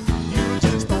right. You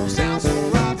just don't sound so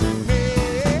right to me.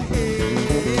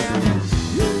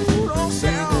 You don't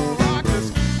sound right, 'cause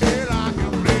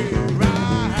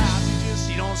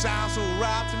sounds so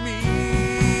right to me.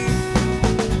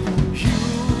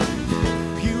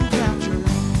 You captured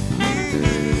me,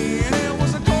 and it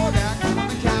was a Kodak when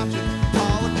they captured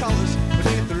all the colors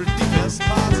beneath the deepest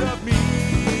parts of me.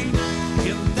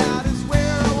 And that is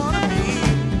where I wanna be,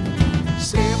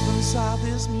 safe inside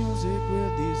this music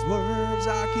with these words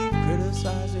I keep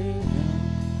criticizing.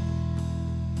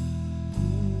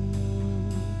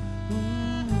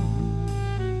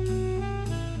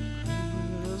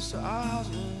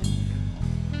 Criticizing.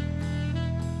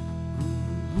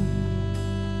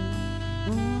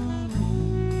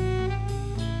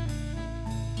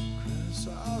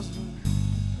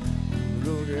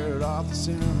 Look it off the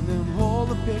center and then hold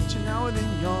the picture now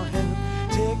within your hand.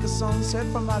 Take a sunset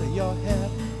from out of your head.